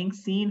without being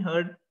seen,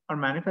 heard, or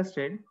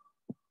manifested.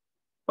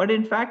 But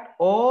in fact,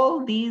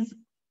 all these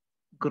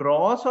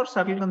gross or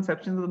subtle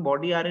conceptions of the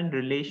body are in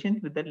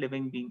relation with the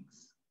living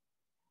beings.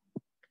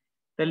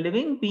 The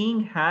living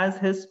being has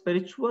his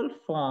spiritual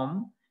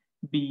form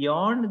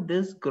beyond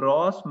this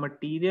gross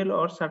material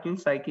or subtle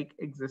psychic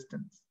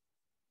existence.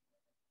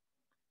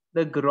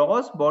 The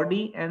gross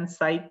body and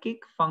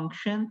psychic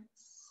function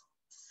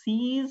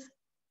cease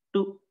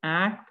to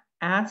act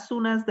as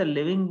soon as the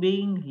living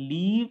being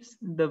leaves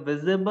the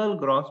visible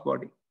gross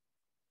body.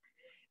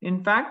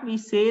 In fact, we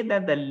say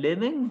that the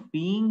living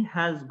being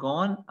has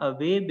gone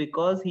away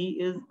because he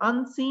is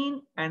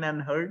unseen and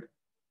unheard.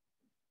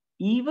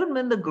 Even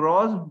when the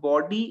gross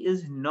body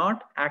is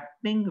not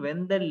acting,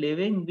 when the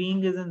living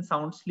being is in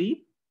sound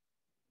sleep,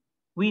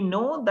 we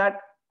know that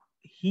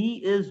he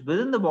is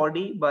within the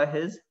body by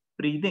his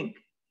breathing.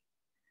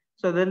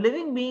 So the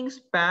living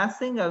beings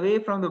passing away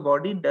from the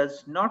body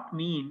does not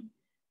mean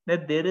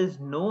that there is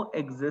no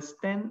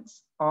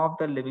existence of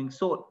the living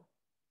soul.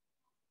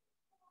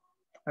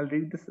 I'll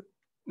read this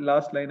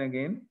last line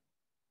again.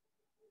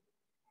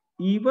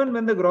 Even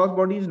when the gross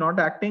body is not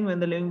acting, when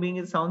the living being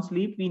is sound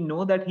sleep, we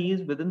know that he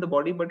is within the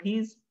body, but he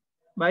is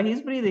by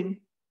his breathing.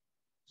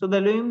 So the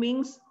living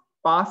beings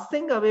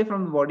passing away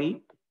from the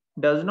body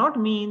does not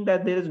mean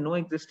that there is no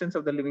existence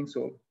of the living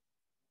soul.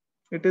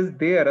 It is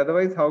there.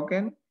 Otherwise, how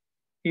can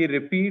he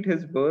repeat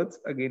his births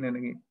again and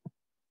again?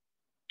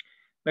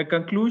 The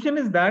conclusion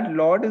is that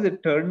Lord is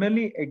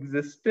eternally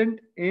existent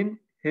in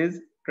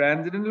his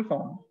transcendental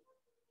form,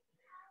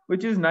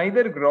 which is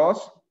neither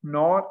gross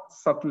nor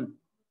subtle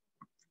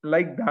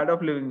like that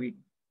of living being.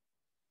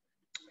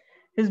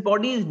 His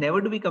body is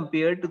never to be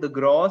compared to the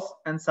gross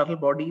and subtle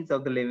bodies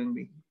of the living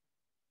being.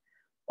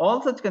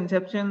 All such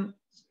conceptions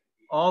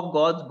of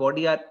God's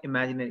body are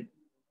imaginary.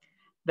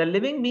 The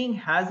living being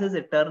has his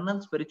eternal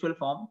spiritual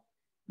form,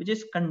 which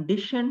is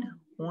conditioned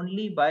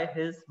only by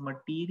his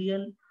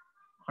material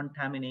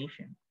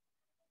contamination.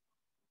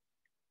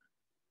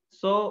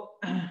 So,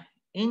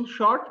 in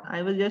short,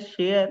 I will just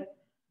share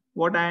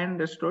what I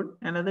understood,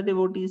 and other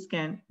devotees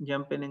can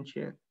jump in and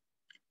share.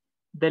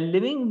 The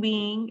living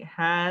being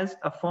has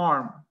a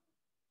form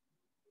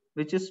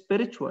which is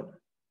spiritual,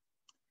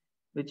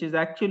 which is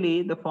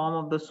actually the form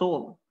of the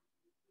soul,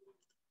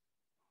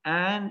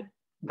 and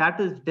that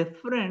is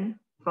different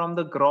from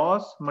the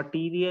gross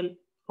material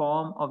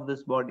form of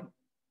this body.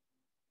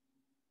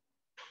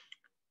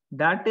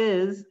 That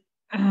is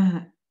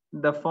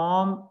the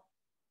form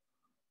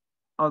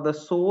of the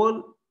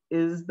soul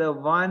is the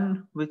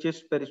one which is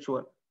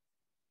spiritual.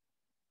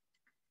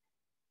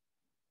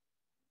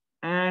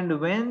 And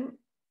when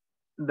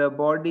the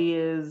body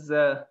is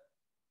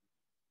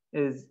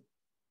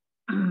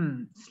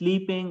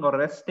sleeping or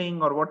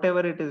resting or whatever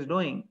it is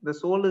doing, the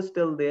soul is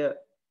still there.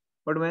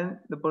 But when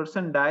the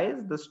person dies,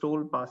 the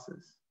soul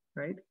passes,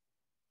 right?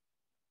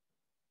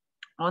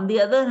 On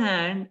the other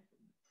hand,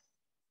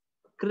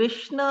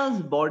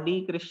 Krishna's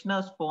body,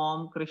 Krishna's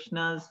form,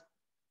 Krishna's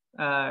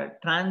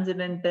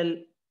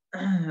transcendental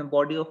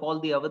body of all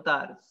the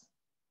avatars,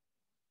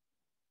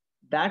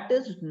 that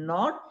is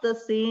not the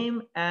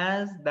same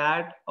as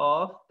that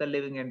of the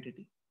living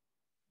entity.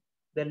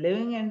 The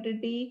living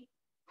entity,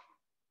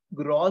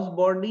 gross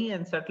body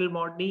and subtle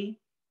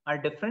body are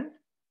different,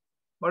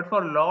 but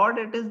for Lord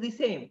it is the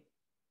same.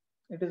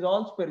 It is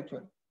all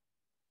spiritual.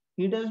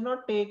 He does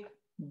not take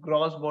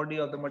gross body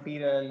of the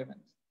material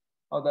elements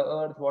of the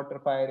earth, water,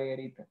 fire, air,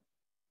 ether.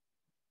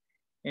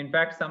 In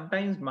fact,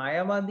 sometimes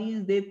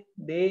Mayavadis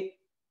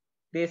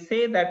they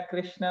say that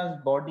Krishna's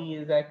body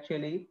is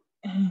actually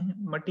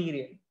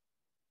material,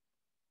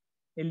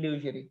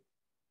 illusory.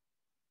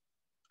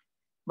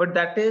 But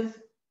that is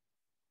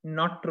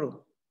not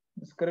true.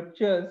 The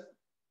scriptures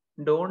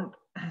don't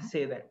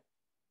say that.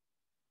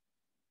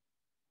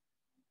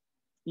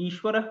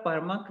 Ishvara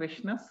Parma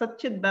Krishna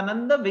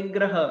Satchidananda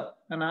Vigraha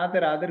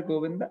Anadar Adar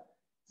Govinda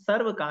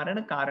Sarva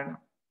Karana Karana.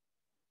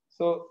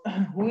 So,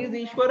 who is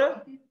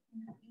Ishvara?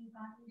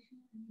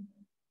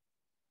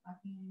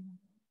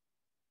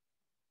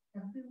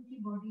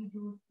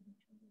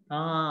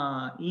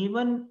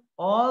 Even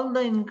all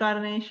the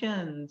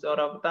incarnations or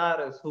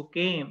avatars who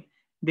came,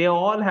 they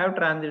all have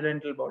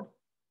transcendental body.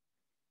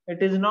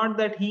 It is not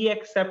that he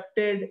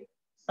accepted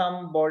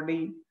some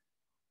body,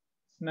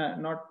 not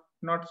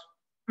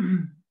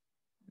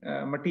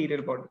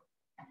material body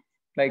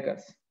like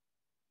us.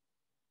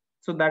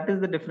 So that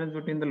is the difference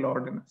between the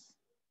Lord and us.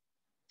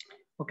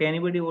 Okay,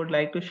 anybody would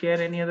like to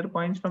share any other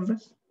points from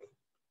this?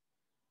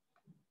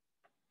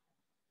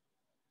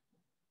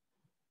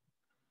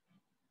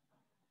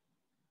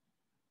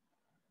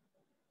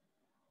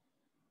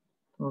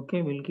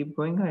 Okay, we'll keep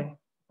going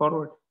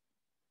forward.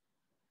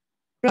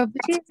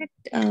 Prabhuji, is it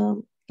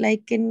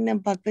like in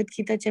Bhagavad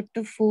Gita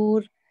chapter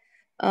 4,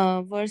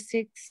 verse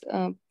 6,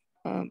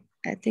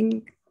 I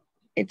think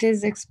it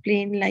is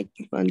explained like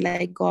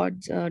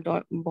God's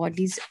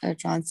bodies are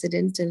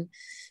transcendental,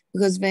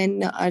 because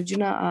when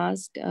Arjuna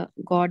asked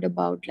God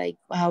about like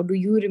how do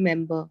you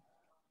remember,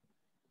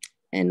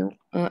 and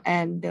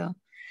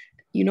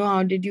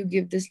how did you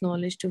give this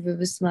knowledge to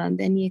Vivaswan,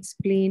 then he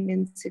explained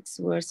in 6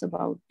 verse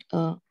about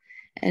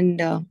and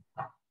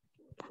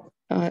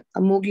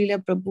Amoglila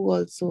Prabhu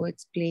also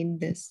explained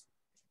this.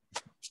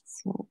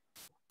 So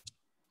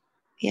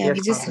yeah, Yes,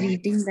 we're just Mataji.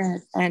 reading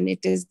that and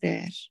it is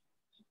there.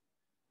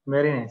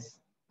 Very nice.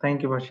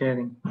 Thank you for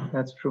sharing.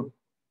 That's true.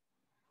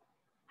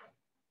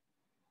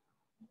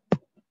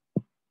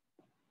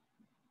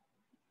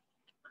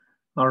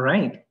 All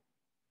right.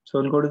 So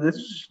we'll go to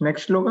this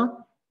next sloka.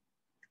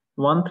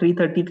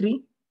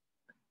 1333.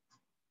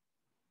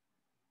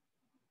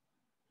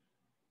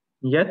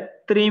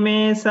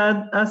 Yatrime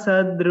sad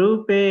asad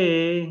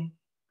rupe.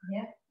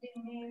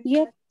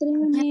 यत्र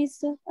मे स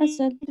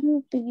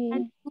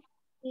असद्रूपे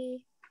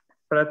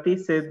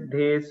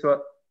Pratisiddhe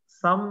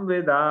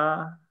samvida.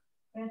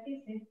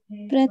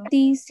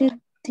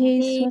 प्रतिसिद्धे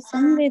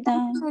स्वसंवेदा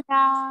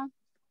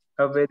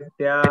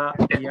Avidya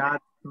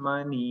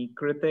yatmani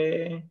krite.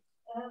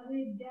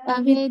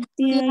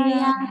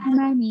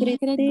 अविद्ययात्मनि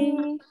कृते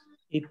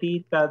Iti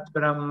tad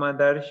brahma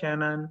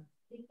darshanan.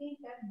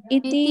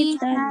 इति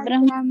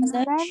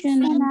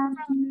तद्ब्रह्मदर्शनम्.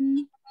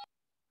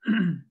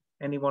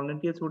 Any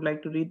volunteers who would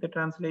like to read the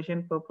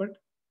translation purport?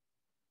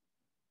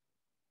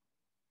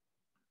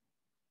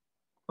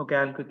 Okay,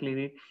 I'll quickly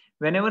read.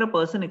 Whenever a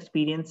person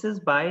experiences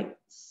by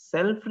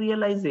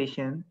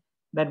self-realization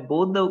that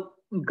both the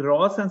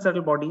gross and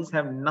subtle bodies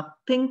have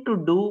nothing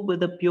to do with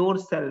the pure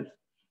self,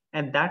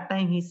 at that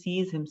time he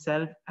sees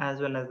himself as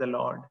well as the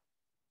Lord.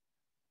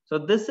 So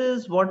this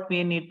is what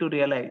we need to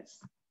realize.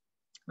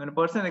 When a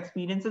person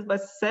experiences by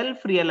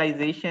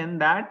self-realization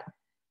that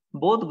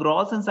both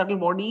gross and subtle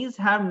bodies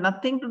have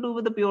nothing to do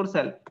with the pure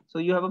self. So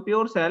you have a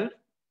pure self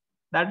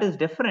that is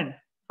different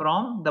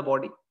from the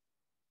body.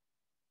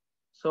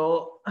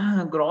 So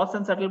gross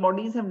and subtle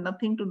bodies have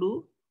nothing to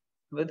do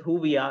with who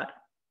we are.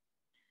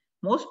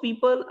 Most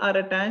people are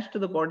attached to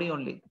the body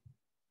only.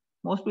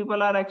 Most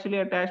people are actually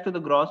attached to the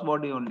gross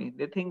body only.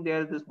 They think they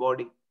are this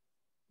body.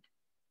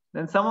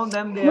 Then some of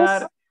them, they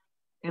are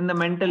in the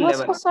mental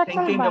level,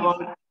 thinking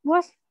about.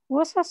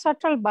 What's a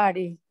subtle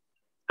body?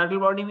 Subtle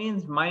body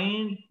means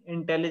mind,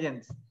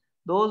 intelligence.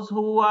 Those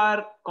who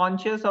are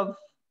conscious of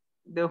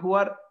who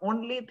are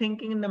only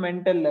thinking in the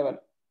mental level.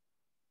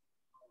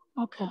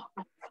 Okay.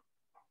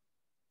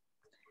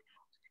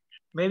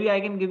 Maybe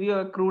I can give you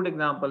a crude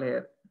example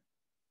here.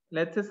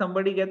 Let's say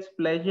somebody gets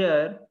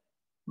pleasure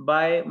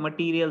by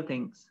material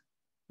things.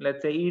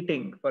 Let's say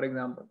eating, for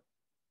example.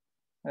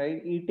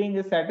 Right? Eating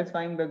is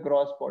satisfying the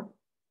gross body.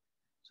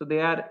 So they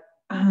are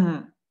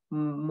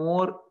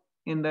more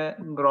in the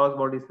gross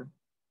body system.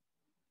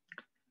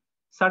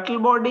 Subtle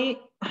body,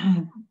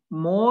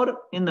 more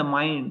in the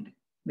mind.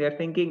 They are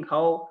thinking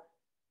how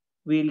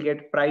we'll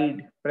get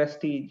pride,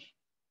 prestige,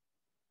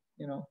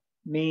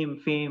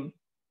 name, fame.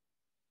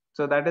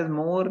 So that is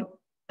more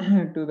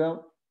to the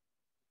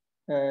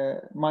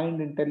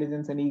mind,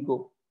 intelligence, and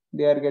ego.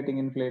 They are getting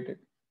inflated.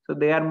 So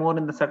they are more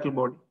in the subtle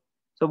body.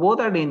 So both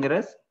are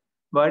dangerous.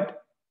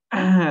 But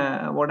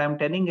what I'm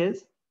telling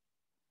is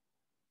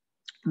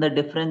the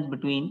difference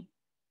between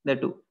the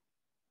two.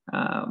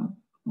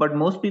 But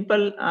most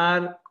people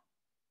are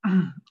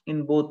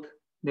in both.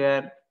 They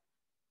are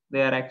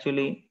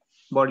actually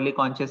bodily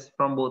conscious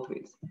from both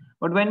ways.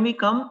 But when we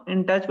come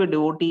in touch with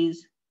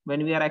devotees,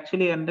 when we are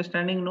actually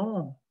understanding,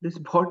 no, this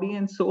body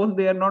and soul,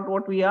 they are not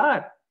what we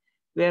are.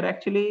 We are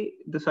actually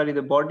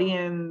the body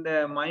and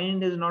the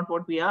mind is not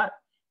what we are.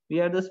 We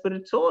are the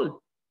spirit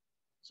soul.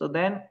 So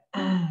then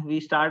we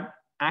start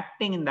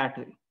acting in that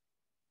way.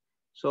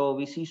 So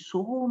we see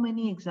so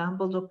many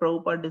examples of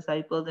Prabhupada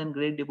disciples and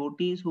great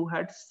devotees who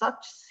had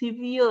such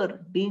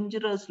severe,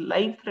 dangerous,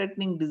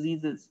 life-threatening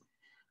diseases,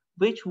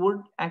 which would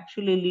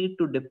actually lead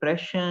to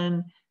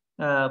depression,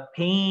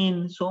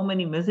 pain, so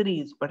many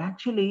miseries. But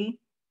actually,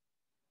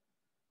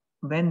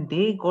 when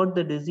they got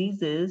the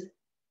diseases,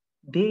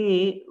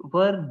 they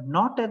were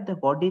not at the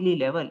bodily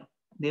level.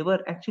 They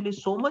were actually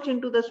so much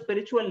into the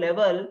spiritual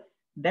level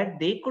that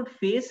they could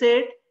face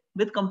it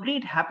with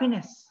complete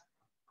happiness.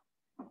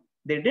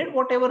 They did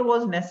whatever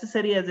was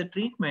necessary as a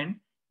treatment,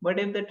 but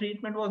if the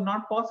treatment was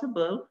not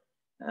possible,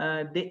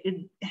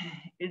 it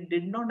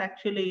did not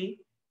actually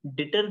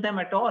deter them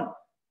at all.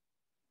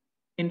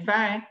 In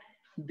fact,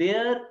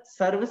 their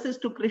services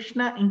to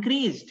Krishna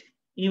increased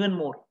even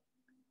more.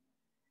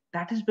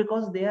 That is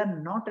because they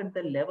are not at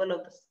the level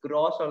of the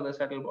gross or the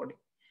subtle body.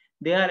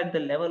 They are at the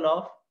level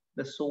of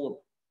the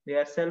soul. They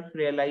are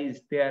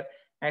self-realized. They are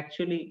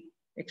actually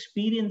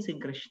experiencing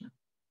Krishna.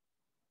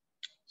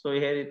 So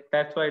here,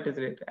 that's why it is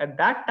written. At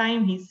that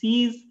time, he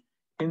sees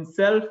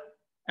himself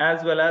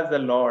as well as the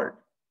Lord.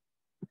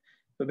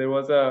 So there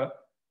was a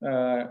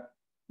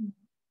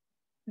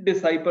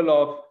disciple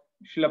of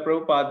Srila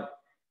Prabhupada,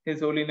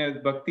 His Holiness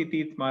Bhakti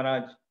Tirth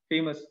Maharaj,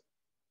 famous,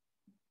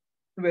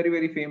 very,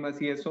 very famous.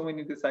 He has so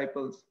many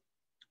disciples.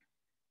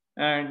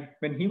 And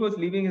when he was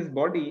leaving his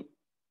body,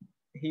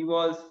 he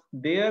was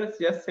there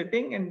just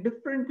sitting, and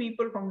different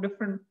people from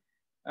different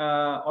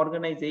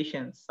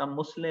organizations, some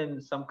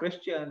Muslims, some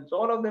Christians,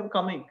 all of them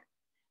coming.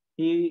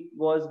 He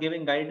was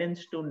giving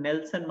guidance to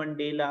Nelson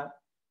Mandela,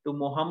 to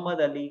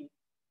Muhammad Ali.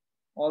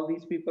 All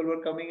these people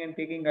were coming and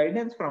taking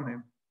guidance from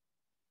him.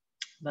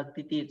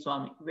 Bhakti Tirth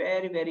Swami,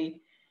 very,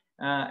 very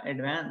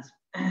advanced.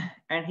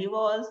 And he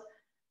was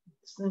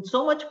in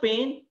so much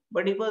pain,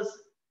 but he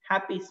was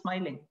happy,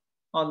 smiling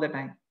all the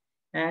time.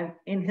 And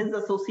in his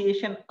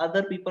association,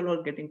 other people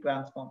were getting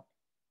transformed.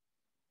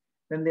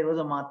 Then there was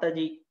a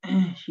Mataji.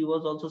 She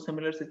was also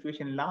similar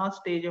situation,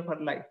 last stage of her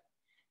life.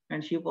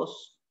 And she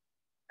was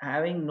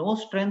having no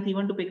strength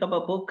even to pick up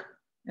a book.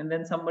 And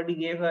then somebody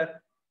gave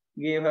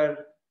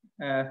her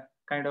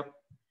kind of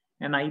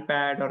an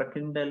iPad or a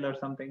Kindle or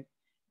something.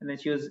 And then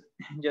she was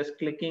just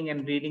clicking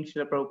and reading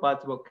Srila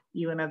Prabhupada's book,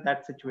 even at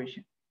that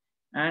situation.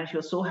 And she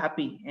was so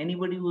happy.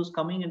 Anybody who was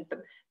coming in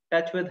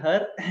touch with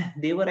her,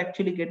 they were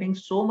actually getting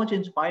so much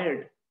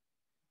inspired.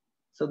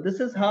 So this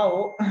is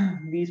how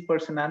these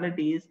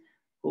personalities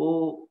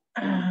who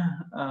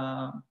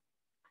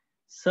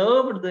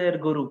served their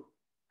guru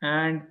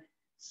and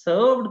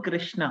served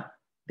Krishna,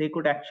 they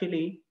could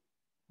actually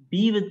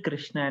be with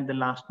Krishna at the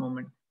last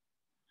moment.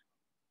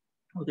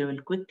 Okay,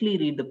 we'll quickly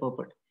read the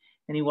purport.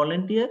 Any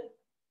volunteer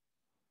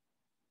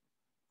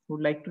who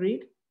would like to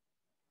read?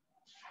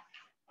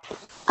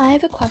 I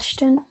have a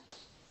question.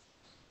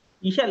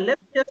 Isha,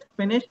 let's just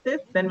finish this,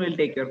 then we'll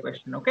take your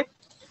question, okay?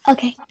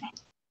 Okay.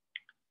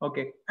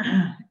 Okay.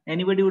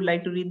 Anybody would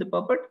like to read the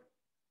purport?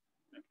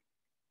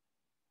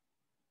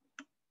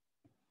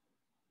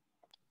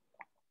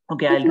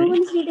 Okay, I'll read. No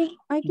one's reading.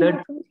 I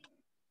cannot read.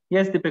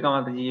 Yes, Deepika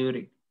Mataji, you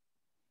read.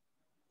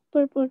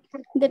 Purport.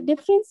 The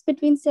difference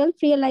between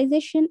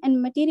self-realization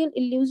and material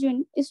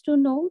illusion is to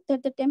know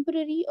that the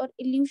temporary or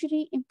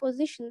illusory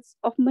impositions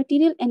of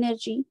material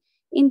energy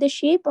in the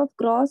shape of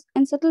gross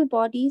and subtle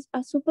bodies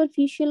are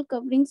superficial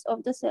coverings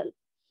of the self.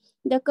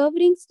 The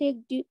coverings take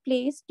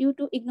place due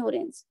to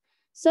ignorance.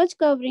 Such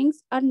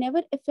coverings are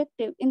never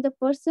effective in the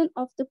person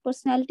of the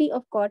personality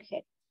of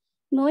Godhead.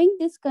 Knowing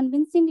this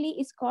convincingly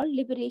is called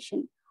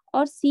liberation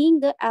or seeing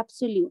the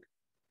absolute.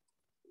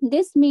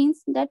 This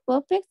means that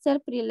perfect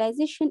self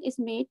realization is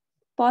made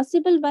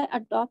possible by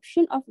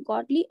adoption of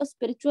godly or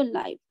spiritual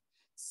life.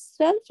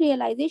 Self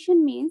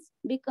realization means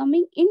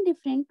becoming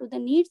indifferent to the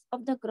needs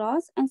of the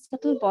gross and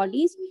subtle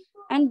bodies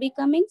and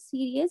becoming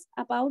serious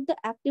about the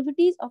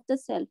activities of the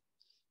self.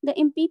 The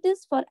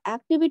impetus for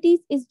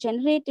activities is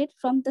generated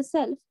from the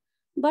self,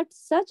 but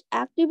such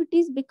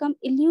activities become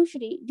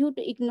illusory due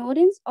to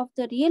ignorance of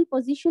the real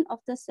position of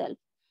the self.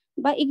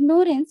 By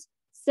ignorance,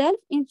 self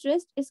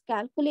interest is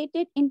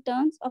calculated in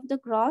terms of the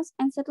gross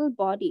and subtle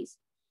bodies,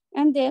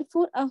 and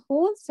therefore a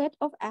whole set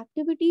of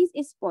activities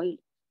is spoiled,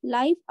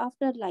 life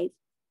after life.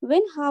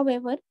 When,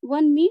 however,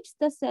 one meets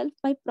the self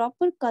by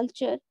proper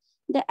culture,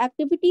 the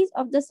activities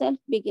of the self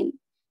begin.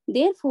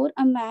 Therefore,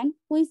 a man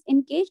who is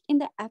engaged in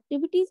the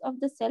activities of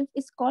the self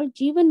is called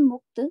Jivan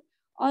Mukta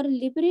or a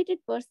liberated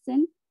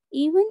person,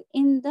 even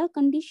in the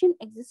conditioned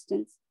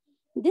existence.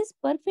 This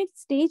perfect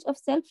stage of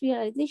self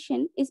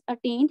realization is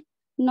attained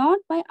not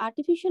by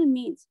artificial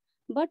means,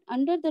 but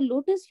under the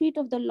lotus feet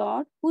of the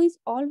Lord, who is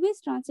always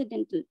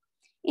transcendental.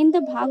 In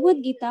the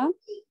Bhagavad Gita,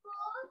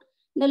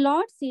 the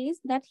Lord says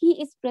that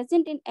He is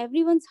present in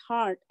everyone's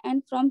heart,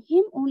 and from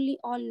Him only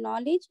all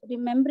knowledge,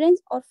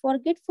 remembrance, or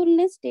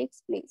forgetfulness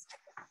takes place.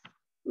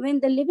 When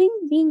the living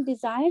being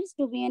desires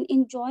to be an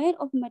enjoyer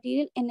of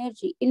material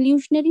energy,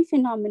 illusionary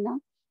phenomena,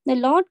 the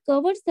Lord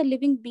covers the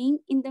living being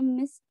in the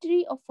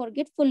mystery of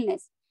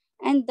forgetfulness,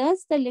 and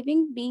thus the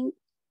living being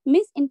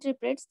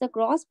misinterprets the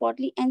gross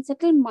bodily and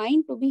subtle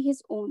mind to be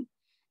his own.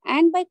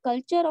 And by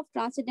culture of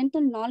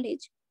transcendental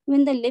knowledge,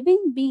 when the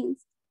living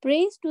beings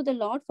prays to the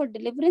Lord for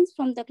deliverance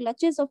from the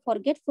clutches of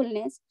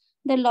forgetfulness,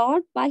 the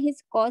Lord, by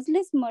his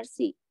causeless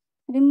mercy,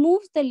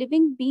 removes the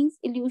living being's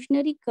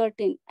illusionary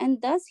curtain,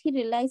 and thus he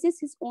realizes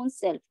his own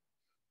self.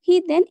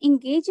 He then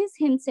engages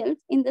himself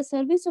in the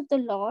service of the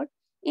Lord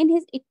in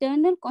his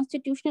eternal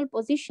constitutional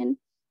position,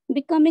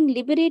 becoming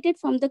liberated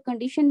from the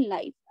conditioned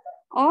life.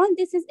 All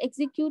this is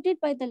executed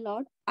by the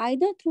Lord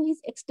either through his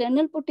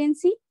external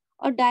potency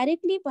or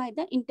directly by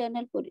the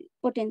internal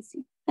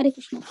potency. Hare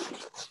Krishna.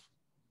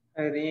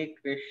 Hare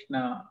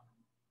Krishna.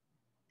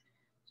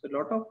 So a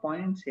lot of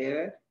points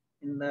here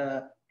in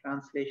the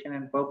translation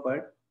and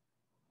purport.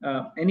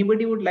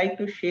 Anybody would like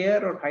to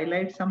share or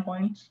highlight some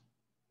points?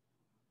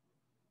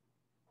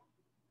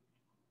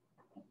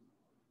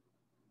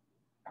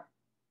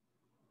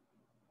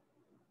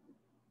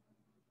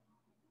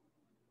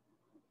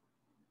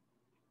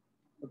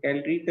 Okay,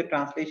 I'll read the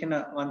translation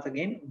once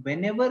again.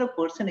 Whenever a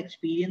person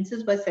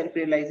experiences by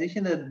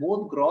self-realization that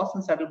both gross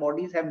and subtle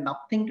bodies have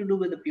nothing to do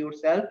with the pure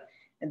self,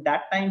 at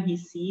that time he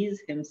sees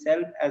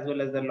himself as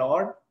well as the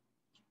Lord.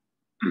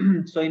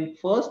 So in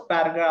first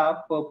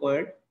paragraph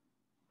purport,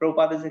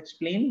 Prabhupada has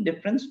explained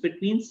difference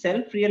between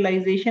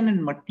self-realization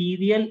and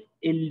material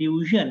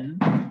illusion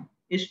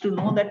is to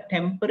know that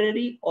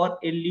temporary or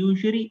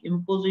illusory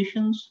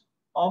impositions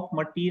of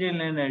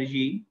material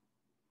energy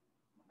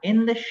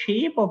in the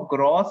shape of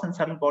gross and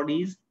subtle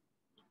bodies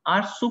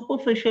are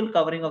superficial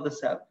covering of the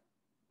self.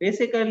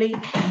 Basically,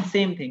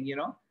 same thing,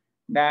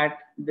 that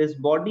this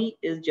body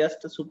is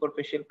just a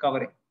superficial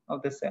covering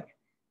of the self.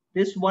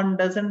 This one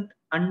doesn't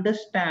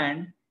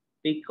understand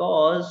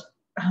because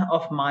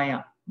of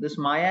Maya. This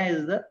Maya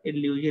is the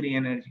illusory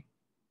energy.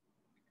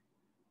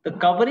 The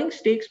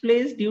coverings takes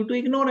place due to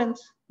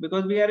ignorance,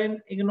 because we are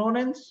in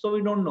ignorance, so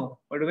we don't know.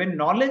 But when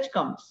knowledge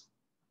comes,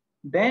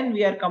 then we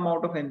can come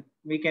out of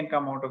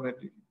it.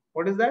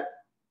 What is that?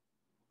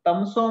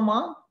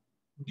 Tamsoma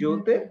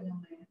Jyotir.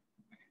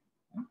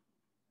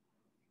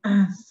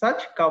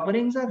 Such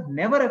coverings are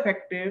never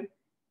effective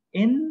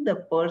in the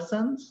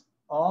persons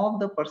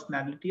of the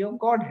personality of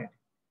Godhead.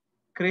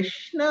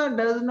 Krishna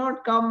does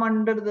not come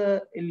under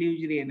the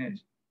illusory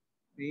energy.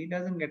 He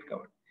doesn't get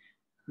covered.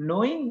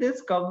 Knowing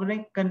this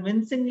covering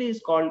convincingly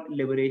is called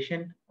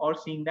liberation or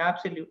seeing the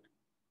absolute.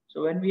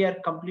 So when we are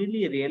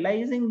completely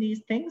realizing these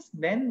things,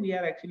 then we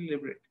are actually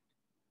liberated.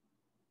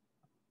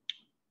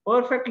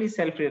 Perfectly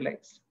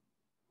self-realized.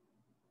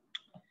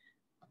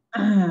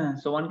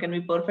 So one can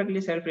be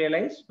perfectly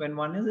self-realized when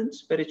one is in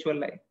spiritual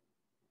life.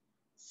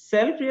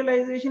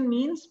 Self-realization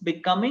means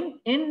becoming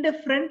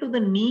indifferent to the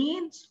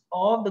needs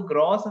of the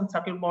gross and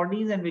subtle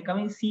bodies and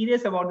becoming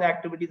serious about the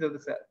activities of the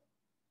self.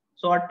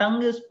 So our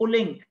tongue is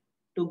pulling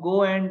to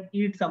go and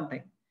eat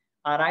something.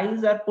 Our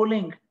eyes are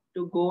pulling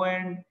to go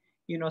and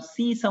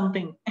see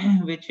something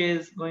which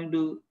is going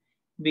to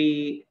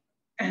be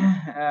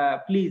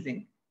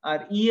pleasing.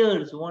 Our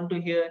ears want to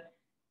hear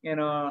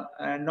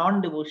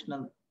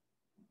non-devotional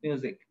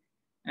music,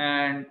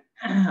 and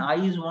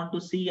eyes want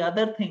to see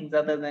other things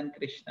other than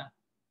Krishna.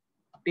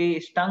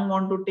 taste. Tongue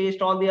want to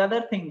taste all the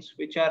other things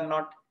which are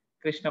not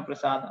Krishna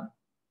Prasadam.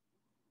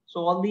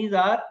 So all these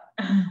are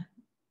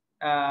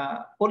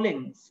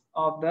pullings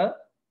of the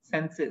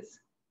senses.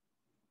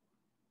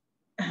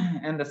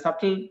 And the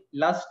subtle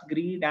lust,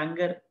 greed,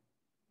 anger,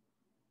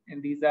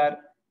 and these are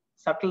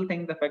subtle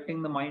things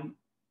affecting the mind.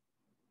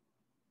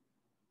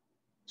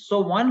 So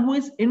one who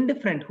is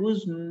indifferent, who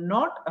is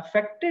not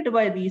affected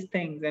by these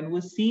things, and who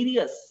is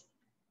serious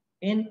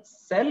in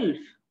self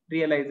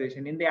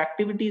realization, in the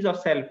activities of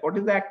self. What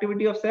is the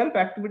activity of self?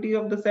 Activity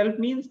of the self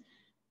means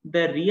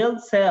the real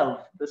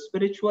self, the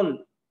spiritual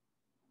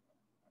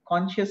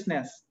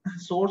consciousness,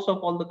 source of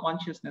all the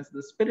consciousness,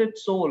 the spirit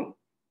soul.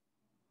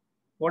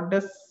 What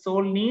does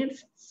soul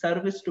needs?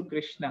 Service to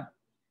Krishna.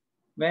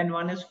 When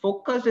one is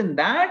focused in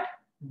that,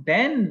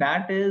 then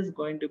that is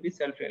going to be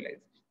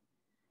self-realization.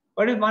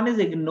 But if one is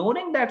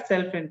ignoring that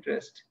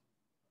self-interest,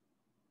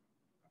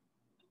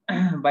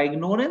 by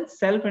ignorance,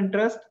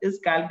 self-interest is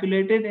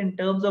calculated in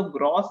terms of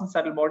gross and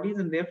subtle bodies,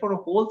 and therefore a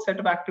whole set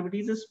of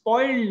activities is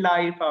spoiled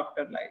life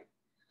after life.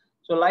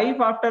 So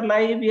life after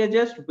life, we are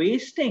just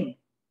wasting.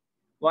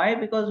 Why?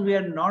 Because we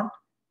are not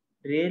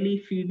really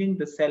feeding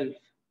the self.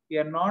 We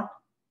are not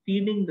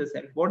feeding the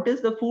self. What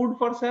is the food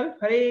for self?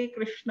 Hare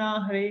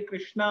Krishna,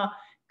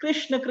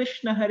 Krishna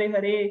Krishna, Hare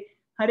Hare,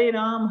 Hare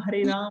Ram,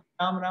 Ram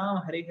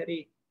Ram, Hare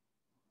Hare.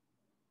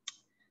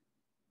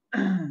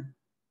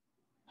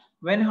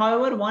 When,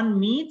 however, one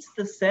meets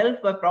the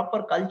self by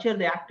proper culture,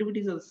 the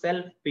activities of the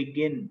self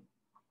begin.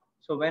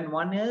 So when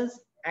one is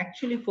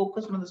actually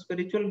focused on the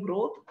spiritual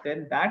growth,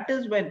 then that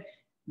is when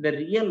the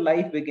real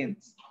life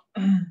begins.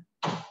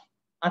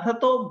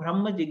 Athato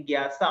Brahma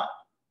Jigyasa.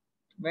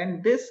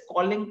 When this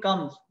calling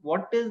comes,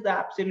 what is the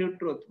absolute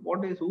truth?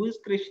 Who is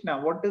Krishna?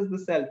 What is the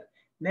self?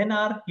 Then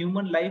our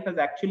human life has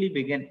actually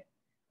begun.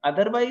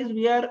 Otherwise,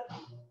 we are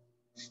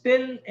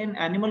still in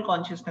animal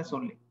consciousness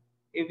only.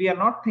 If we are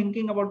not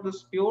thinking about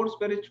this pure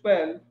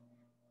spiritual,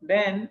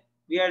 then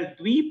we are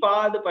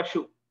Dvipad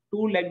Pashu,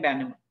 two-legged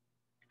animal.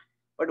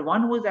 But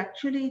one who is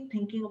actually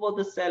thinking about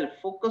the self,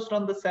 focused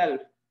on the self,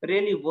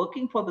 really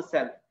working for the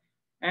self,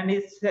 and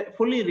is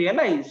fully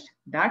realized,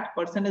 that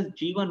person is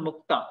Jivan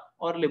Mukta,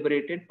 or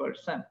liberated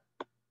person.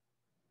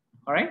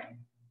 All right?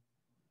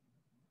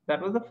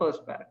 That was the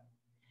first paragraph.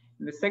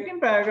 In the second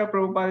paragraph,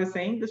 Prabhupada is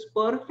saying this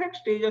perfect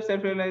stage of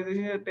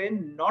self-realization is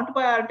attained not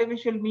by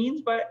artificial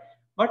means, but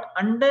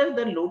under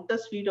the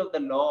lotus feet of the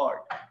Lord,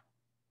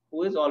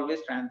 who is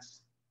always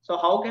trans. So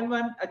how can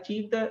one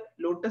achieve the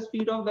lotus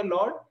feet of the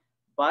Lord?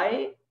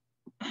 By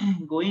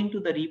going to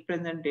the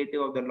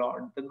representative of the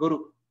Lord, the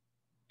Guru.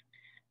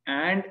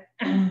 And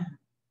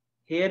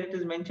here it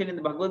is mentioned in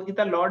the Bhagavad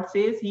Gita, Lord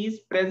says he is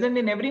present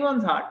in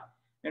everyone's heart,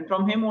 and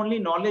from him only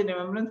knowledge,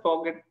 remembrance,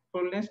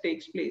 forgetfulness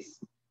takes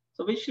place.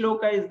 So which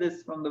shloka is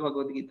this from the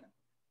Bhagavad Gita?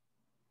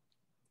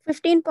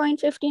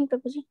 15.15,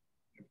 Prabhuji.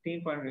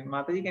 15.15.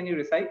 Mataji, can you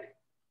recite?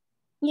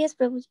 Yes,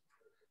 Prabhuji.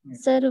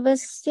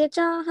 Sarvasya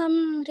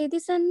chaham hridi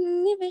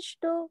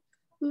sannivishto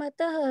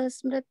matah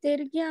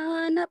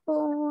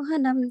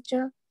smritirjnanapohanam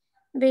cha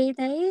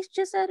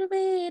vedaischa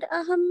sarvair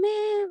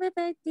ahamev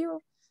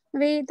vedyo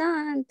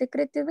vedant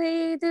krit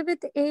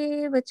vedavit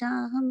eva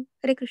chaham.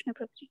 Hare Krishna,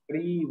 Prabhuji.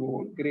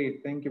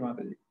 Great. Thank you,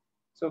 Mataji.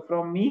 So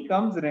from me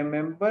comes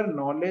remember,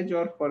 knowledge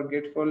or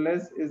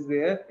forgetfulness is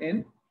there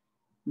in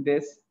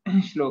this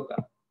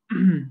shloka.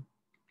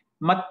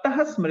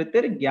 Mattah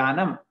smritir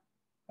jnanam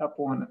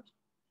apohanam.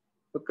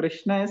 So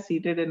Krishna is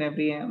seated in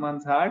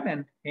everyone's heart,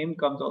 and him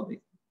comes all these.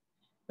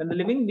 When the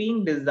living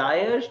being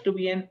desires to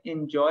be an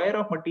enjoyer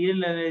of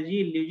material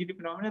energy, illusory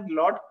phenomena, the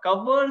Lord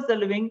covers the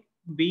living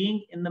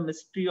being in the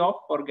mystery of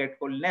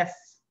forgetfulness.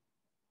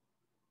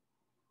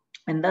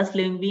 And thus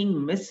living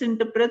being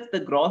misinterprets the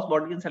gross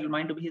body and subtle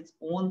mind to be his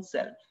own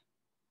self.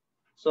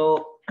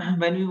 So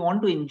when we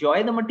want to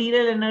enjoy the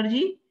material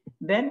energy,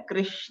 then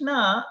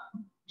Krishna,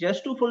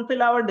 just to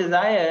fulfill our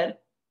desire,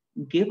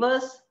 give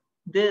us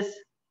this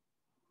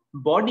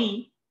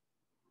body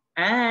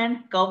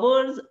and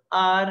covers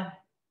our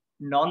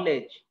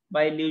knowledge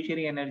by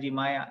illusory energy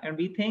Maya, and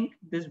we think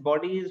this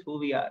body is who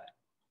we are.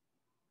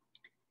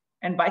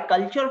 And by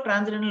culture of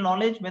transcendental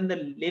knowledge, when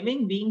the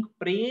living being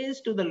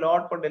prays to the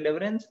Lord for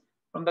deliverance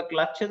from the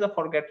clutches of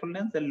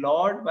forgetfulness, the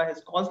Lord, by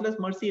his causeless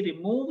mercy,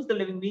 removes the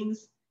living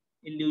being's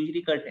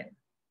illusory curtain.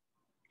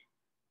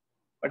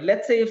 But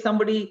let's say if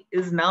somebody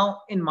is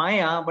now in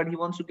Maya, but he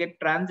wants to get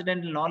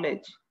transcendental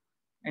knowledge,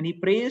 and he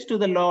prays to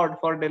the Lord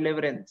for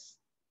deliverance,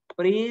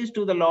 prays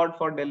to the Lord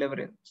for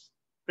deliverance,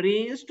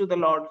 prays to the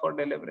Lord for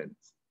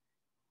deliverance.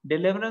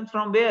 Deliverance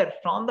from where?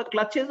 From the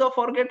clutches of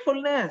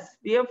forgetfulness.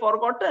 We have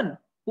forgotten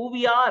who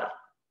we are.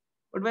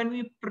 But when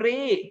we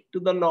pray to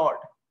the Lord,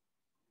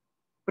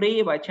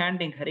 pray by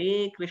chanting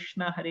Hare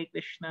Krishna,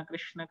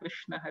 Krishna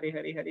Krishna, Hare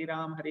Hare, Hare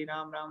Ram,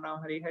 Ram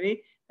Ram, Hare Hare,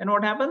 then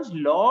what happens?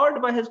 Lord,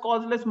 by his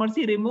causeless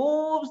mercy,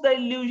 removes the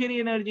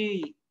illusory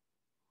energy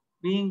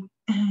being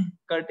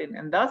curtain,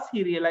 and thus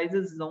he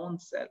realizes his own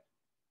self.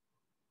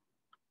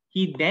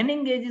 He then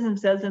engages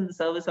himself in the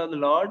service of the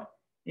Lord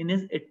in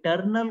his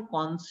eternal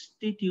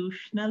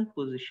constitutional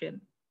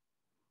position.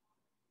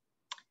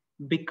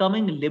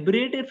 becoming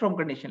liberated from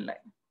conditioned life.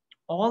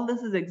 All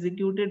this is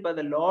executed by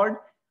the Lord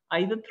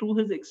either through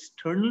his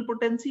external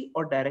potency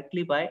or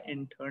directly by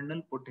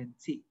internal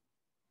potency.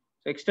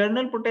 So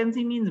external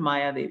potency means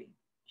Maya Devi.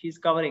 She's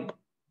covering.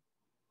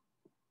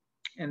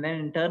 And then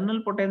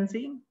internal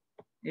potency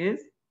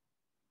is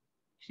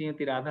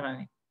Srimati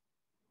Radharani.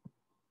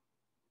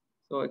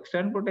 So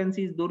external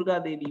potency is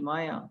Durga Devi,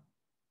 Maya,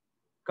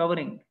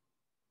 covering.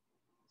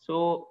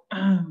 So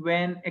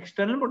when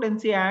external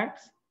potency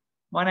acts,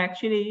 one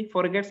actually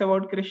forgets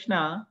about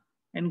Krishna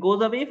and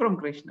goes away from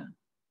Krishna.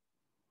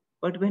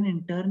 But when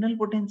internal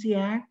potency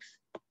acts,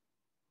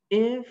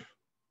 if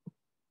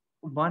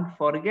one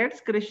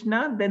forgets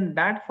Krishna, then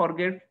that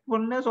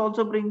forgetfulness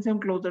also brings him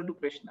closer to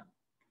Krishna.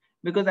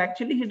 Because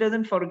actually he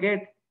doesn't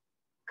forget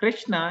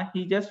Krishna,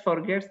 he just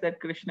forgets that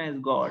Krishna is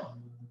God.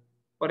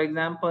 For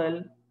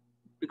example,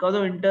 because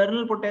of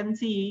internal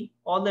potency,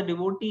 all the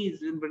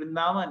devotees in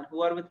Vrindavan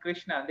who are with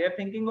Krishna, they are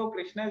thinking, oh,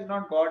 Krishna is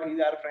not God, he's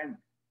our friend.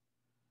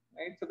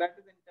 Right? So that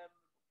is internal.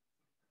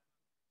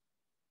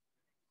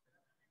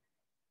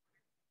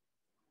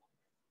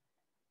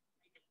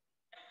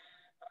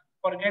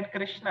 Forget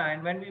Krishna,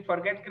 and when we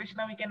forget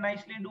Krishna, we can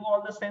nicely do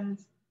all the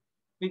sins.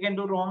 We can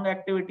do wrong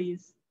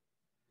activities.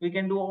 We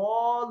can do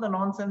all the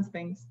nonsense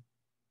things.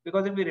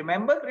 Because if we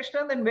remember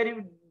Krishna, then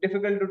very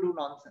difficult to do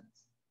nonsense.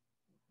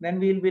 Then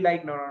we'll be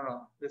like,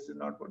 no, this is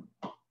not good.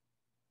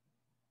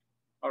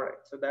 All right,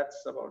 so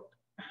that's about.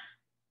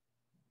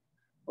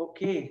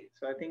 Okay,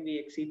 so I think we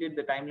exceeded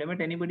the time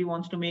limit. Anybody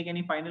wants to make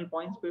any final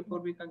points before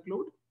we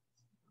conclude?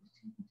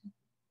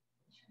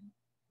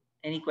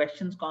 Any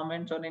questions,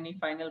 comments, or any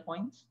final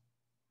points?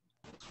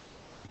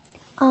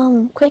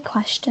 Quick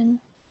question.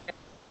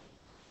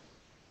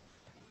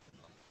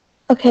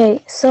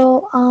 Okay,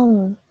 so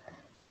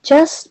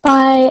just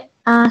by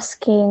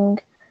asking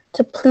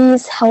to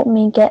please help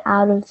me get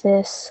out of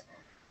this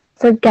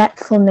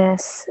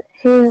forgetfulness,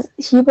 he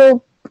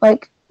will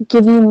like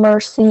give you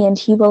mercy and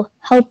he will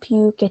help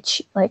you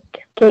get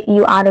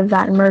you out of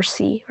that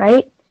mercy,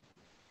 right?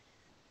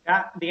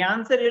 Yeah, the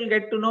answer you'll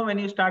get to know when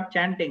you start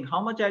chanting.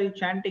 How much are you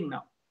chanting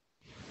now?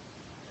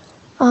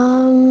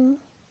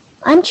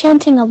 I'm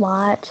chanting a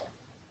lot.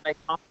 Like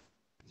how?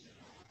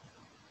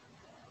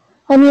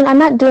 I mean, I'm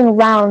not doing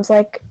rounds.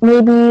 Like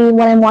maybe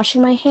when I'm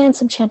washing my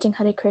hands, I'm chanting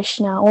Hare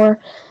Krishna,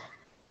 or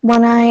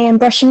when I am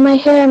brushing my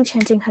hair, I'm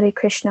chanting Hare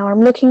Krishna, or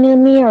I'm looking in a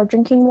mirror, or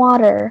drinking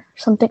water,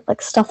 something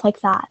like stuff like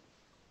that.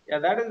 Yeah,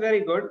 that is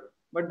very good,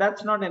 but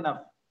that's not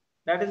enough.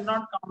 That is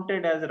not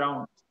counted as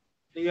rounds.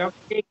 So you have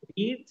to take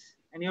beads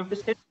and you have to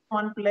sit in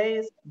one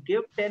place,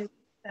 give 10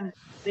 and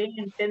pray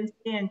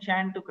intensely and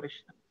chant to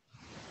Krishna.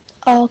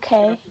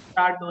 Okay. You have to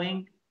start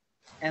doing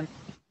and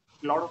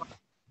a lot of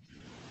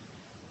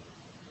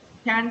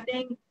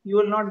chanting, you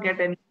will not get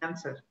any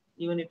answer,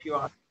 even if you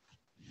ask.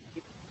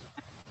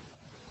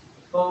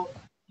 So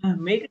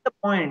make it a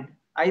point.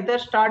 Either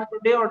start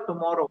today or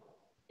tomorrow.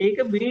 Take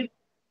a bead.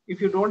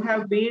 If you don't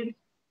have bead,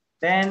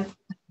 then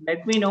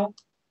let me know.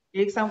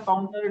 Take some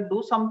counter,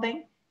 do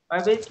something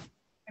by which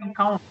you can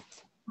count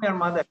your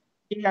mother.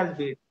 She has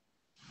bead.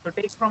 So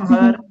take from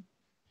her,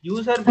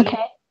 use her bead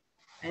Okay.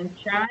 and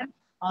chant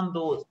on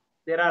those.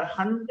 There are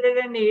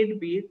 108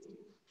 beads.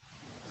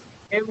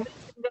 Every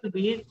single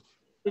bead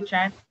to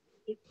chant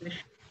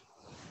Krishna.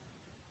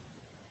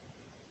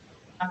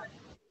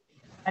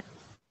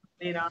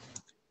 Hare Rama,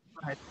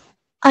 Hare.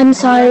 I'm And you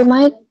sorry,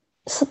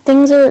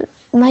 have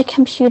my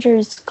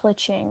computer's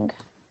glitching.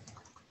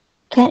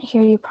 Can't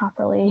hear you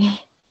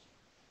properly.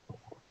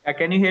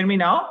 can you hear me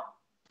now?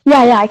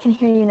 Yeah, I can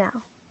hear you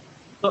now.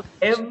 So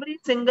every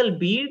single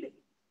bead,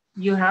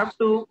 you have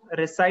to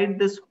recite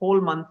this whole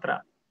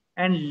mantra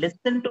and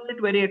listen to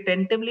it very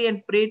attentively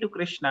and pray to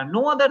Krishna.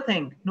 No other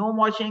thing, no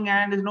washing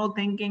hands, no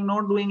thinking,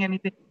 no doing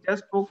anything.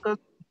 Just focus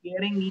on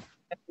hearing each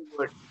and every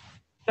word.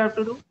 You have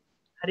to do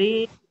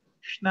Hare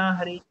Krishna,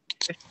 Hare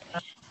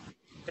Krishna,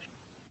 Krishna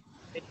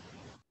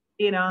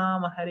Hare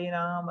Rama, Hare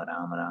Rama,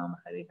 Rama Rama,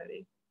 Hare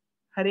Hare.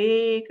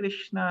 Hare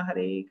Krishna,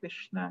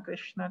 Krishna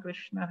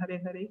Krishna, Hare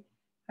Hare,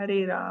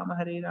 Hare Ram,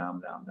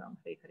 Ram Ram,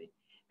 Hare Hare.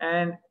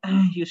 And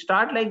you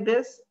start like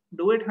this,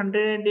 do it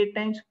 108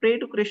 times, pray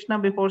to Krishna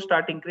before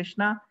starting.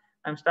 Krishna,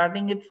 I'm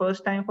starting it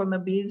first time from the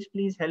beads,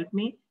 please help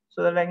me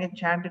so that I can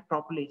chant it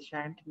properly,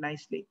 chant it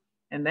nicely.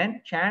 And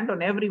then chant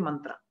on every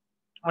mantra.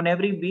 On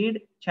every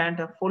bead, chant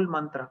a full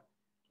mantra.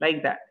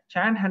 Like that.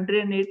 Chant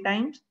 108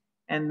 times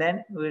and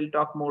then we'll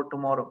talk more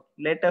tomorrow.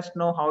 Let us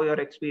know how your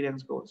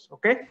experience goes.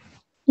 Okay?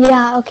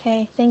 Yeah,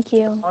 okay. Thank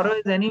you. Tomorrow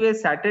is anyway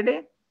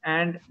Saturday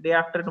and day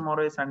after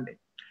tomorrow is Sunday.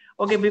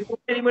 Okay, before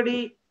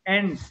anybody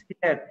ends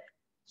here,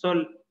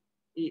 so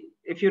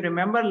if you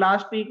remember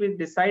last week we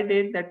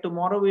decided that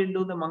tomorrow we'll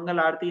do the Mangal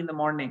Aarti in the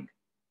morning.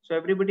 So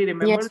everybody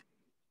remembers? Yes.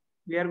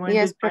 We are going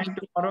Yes, to join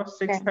tomorrow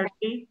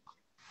 6:30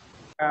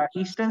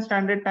 Eastern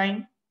Standard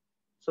Time.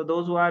 So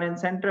those who are in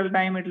Central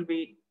Time, it will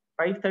be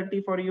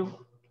 5:30 for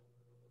you.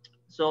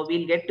 So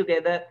we'll get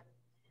together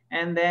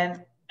and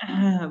then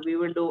we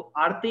will do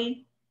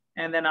Aarti,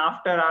 and then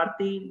after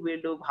Aarti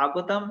we'll do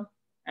Bhagavatam,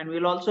 and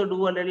we'll also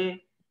do a little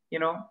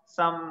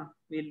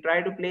we'll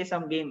try to play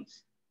some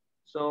games.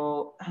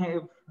 So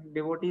if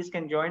devotees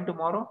can join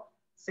tomorrow,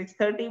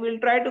 6:30, we'll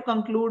try to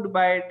conclude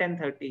by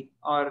 10:30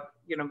 or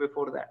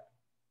before that.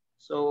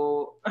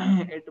 So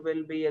it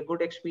will be a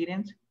good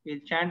experience. We'll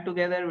chant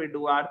together, we'll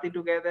do aarti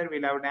together,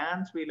 we'll have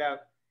dance, we'll have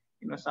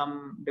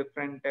some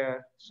different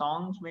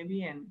songs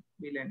maybe, and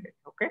we'll end it.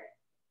 Okay.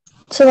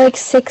 So like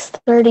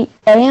 6:30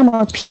 a.m.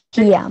 or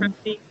p.m.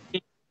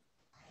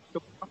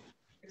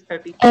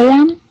 6:30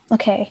 a.m.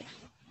 Okay.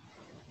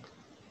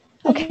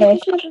 Okay. Hare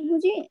Krishna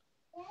Prabhuji,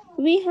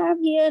 we have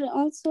here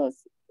also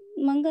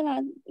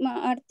Mangala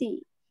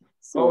Aarti.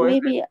 So Oh, is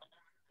maybe it?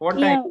 What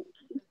time? yeah,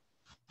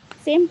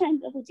 same time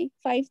Prabhuji,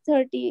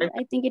 5:30.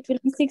 I think it will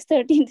be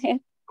 6:30 there.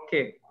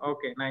 Okay.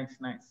 Nice.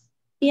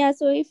 Yeah,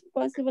 so if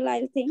possible,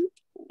 I'll think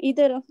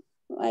either of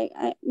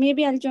I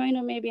maybe I'll join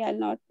or maybe I'll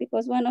not,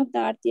 because one of the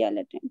Aarti I'll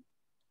attend.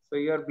 So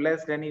you're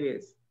blessed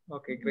anyways.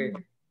 Okay, great.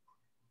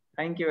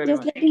 Thank you very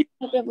Just much. let me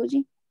know,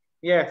 Prabhuji.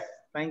 Yes,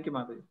 thank you,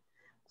 Madhu.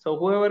 So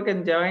whoever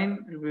can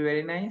join will be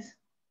very nice.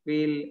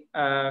 We'll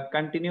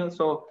continue.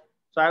 So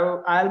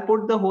I'll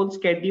put the whole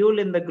schedule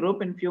in the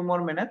group in few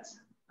more minutes.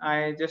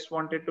 I just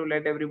wanted to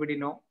let everybody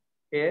know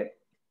here,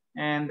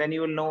 and then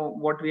you will know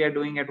what we are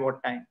doing at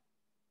what time.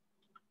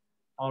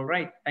 All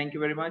right. Thank you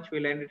very much.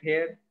 We'll end it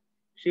here.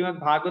 Srimad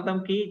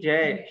Bhagavatam ki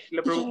jai.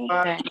 Srila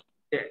Prabhupada ki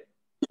jai.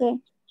 Okay.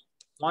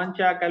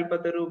 Mancha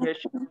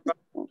kalpatarubhyash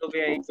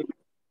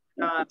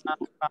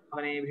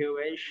पावनेभ्यो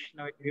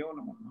वैष्णवेभ्यो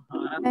नमो नमः।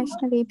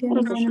 वैष्णवेभ्यो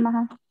नमो नमः।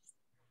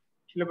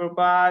 श्रील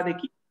प्रभुपाद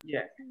की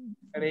जय।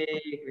 हरे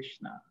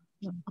कृष्णा।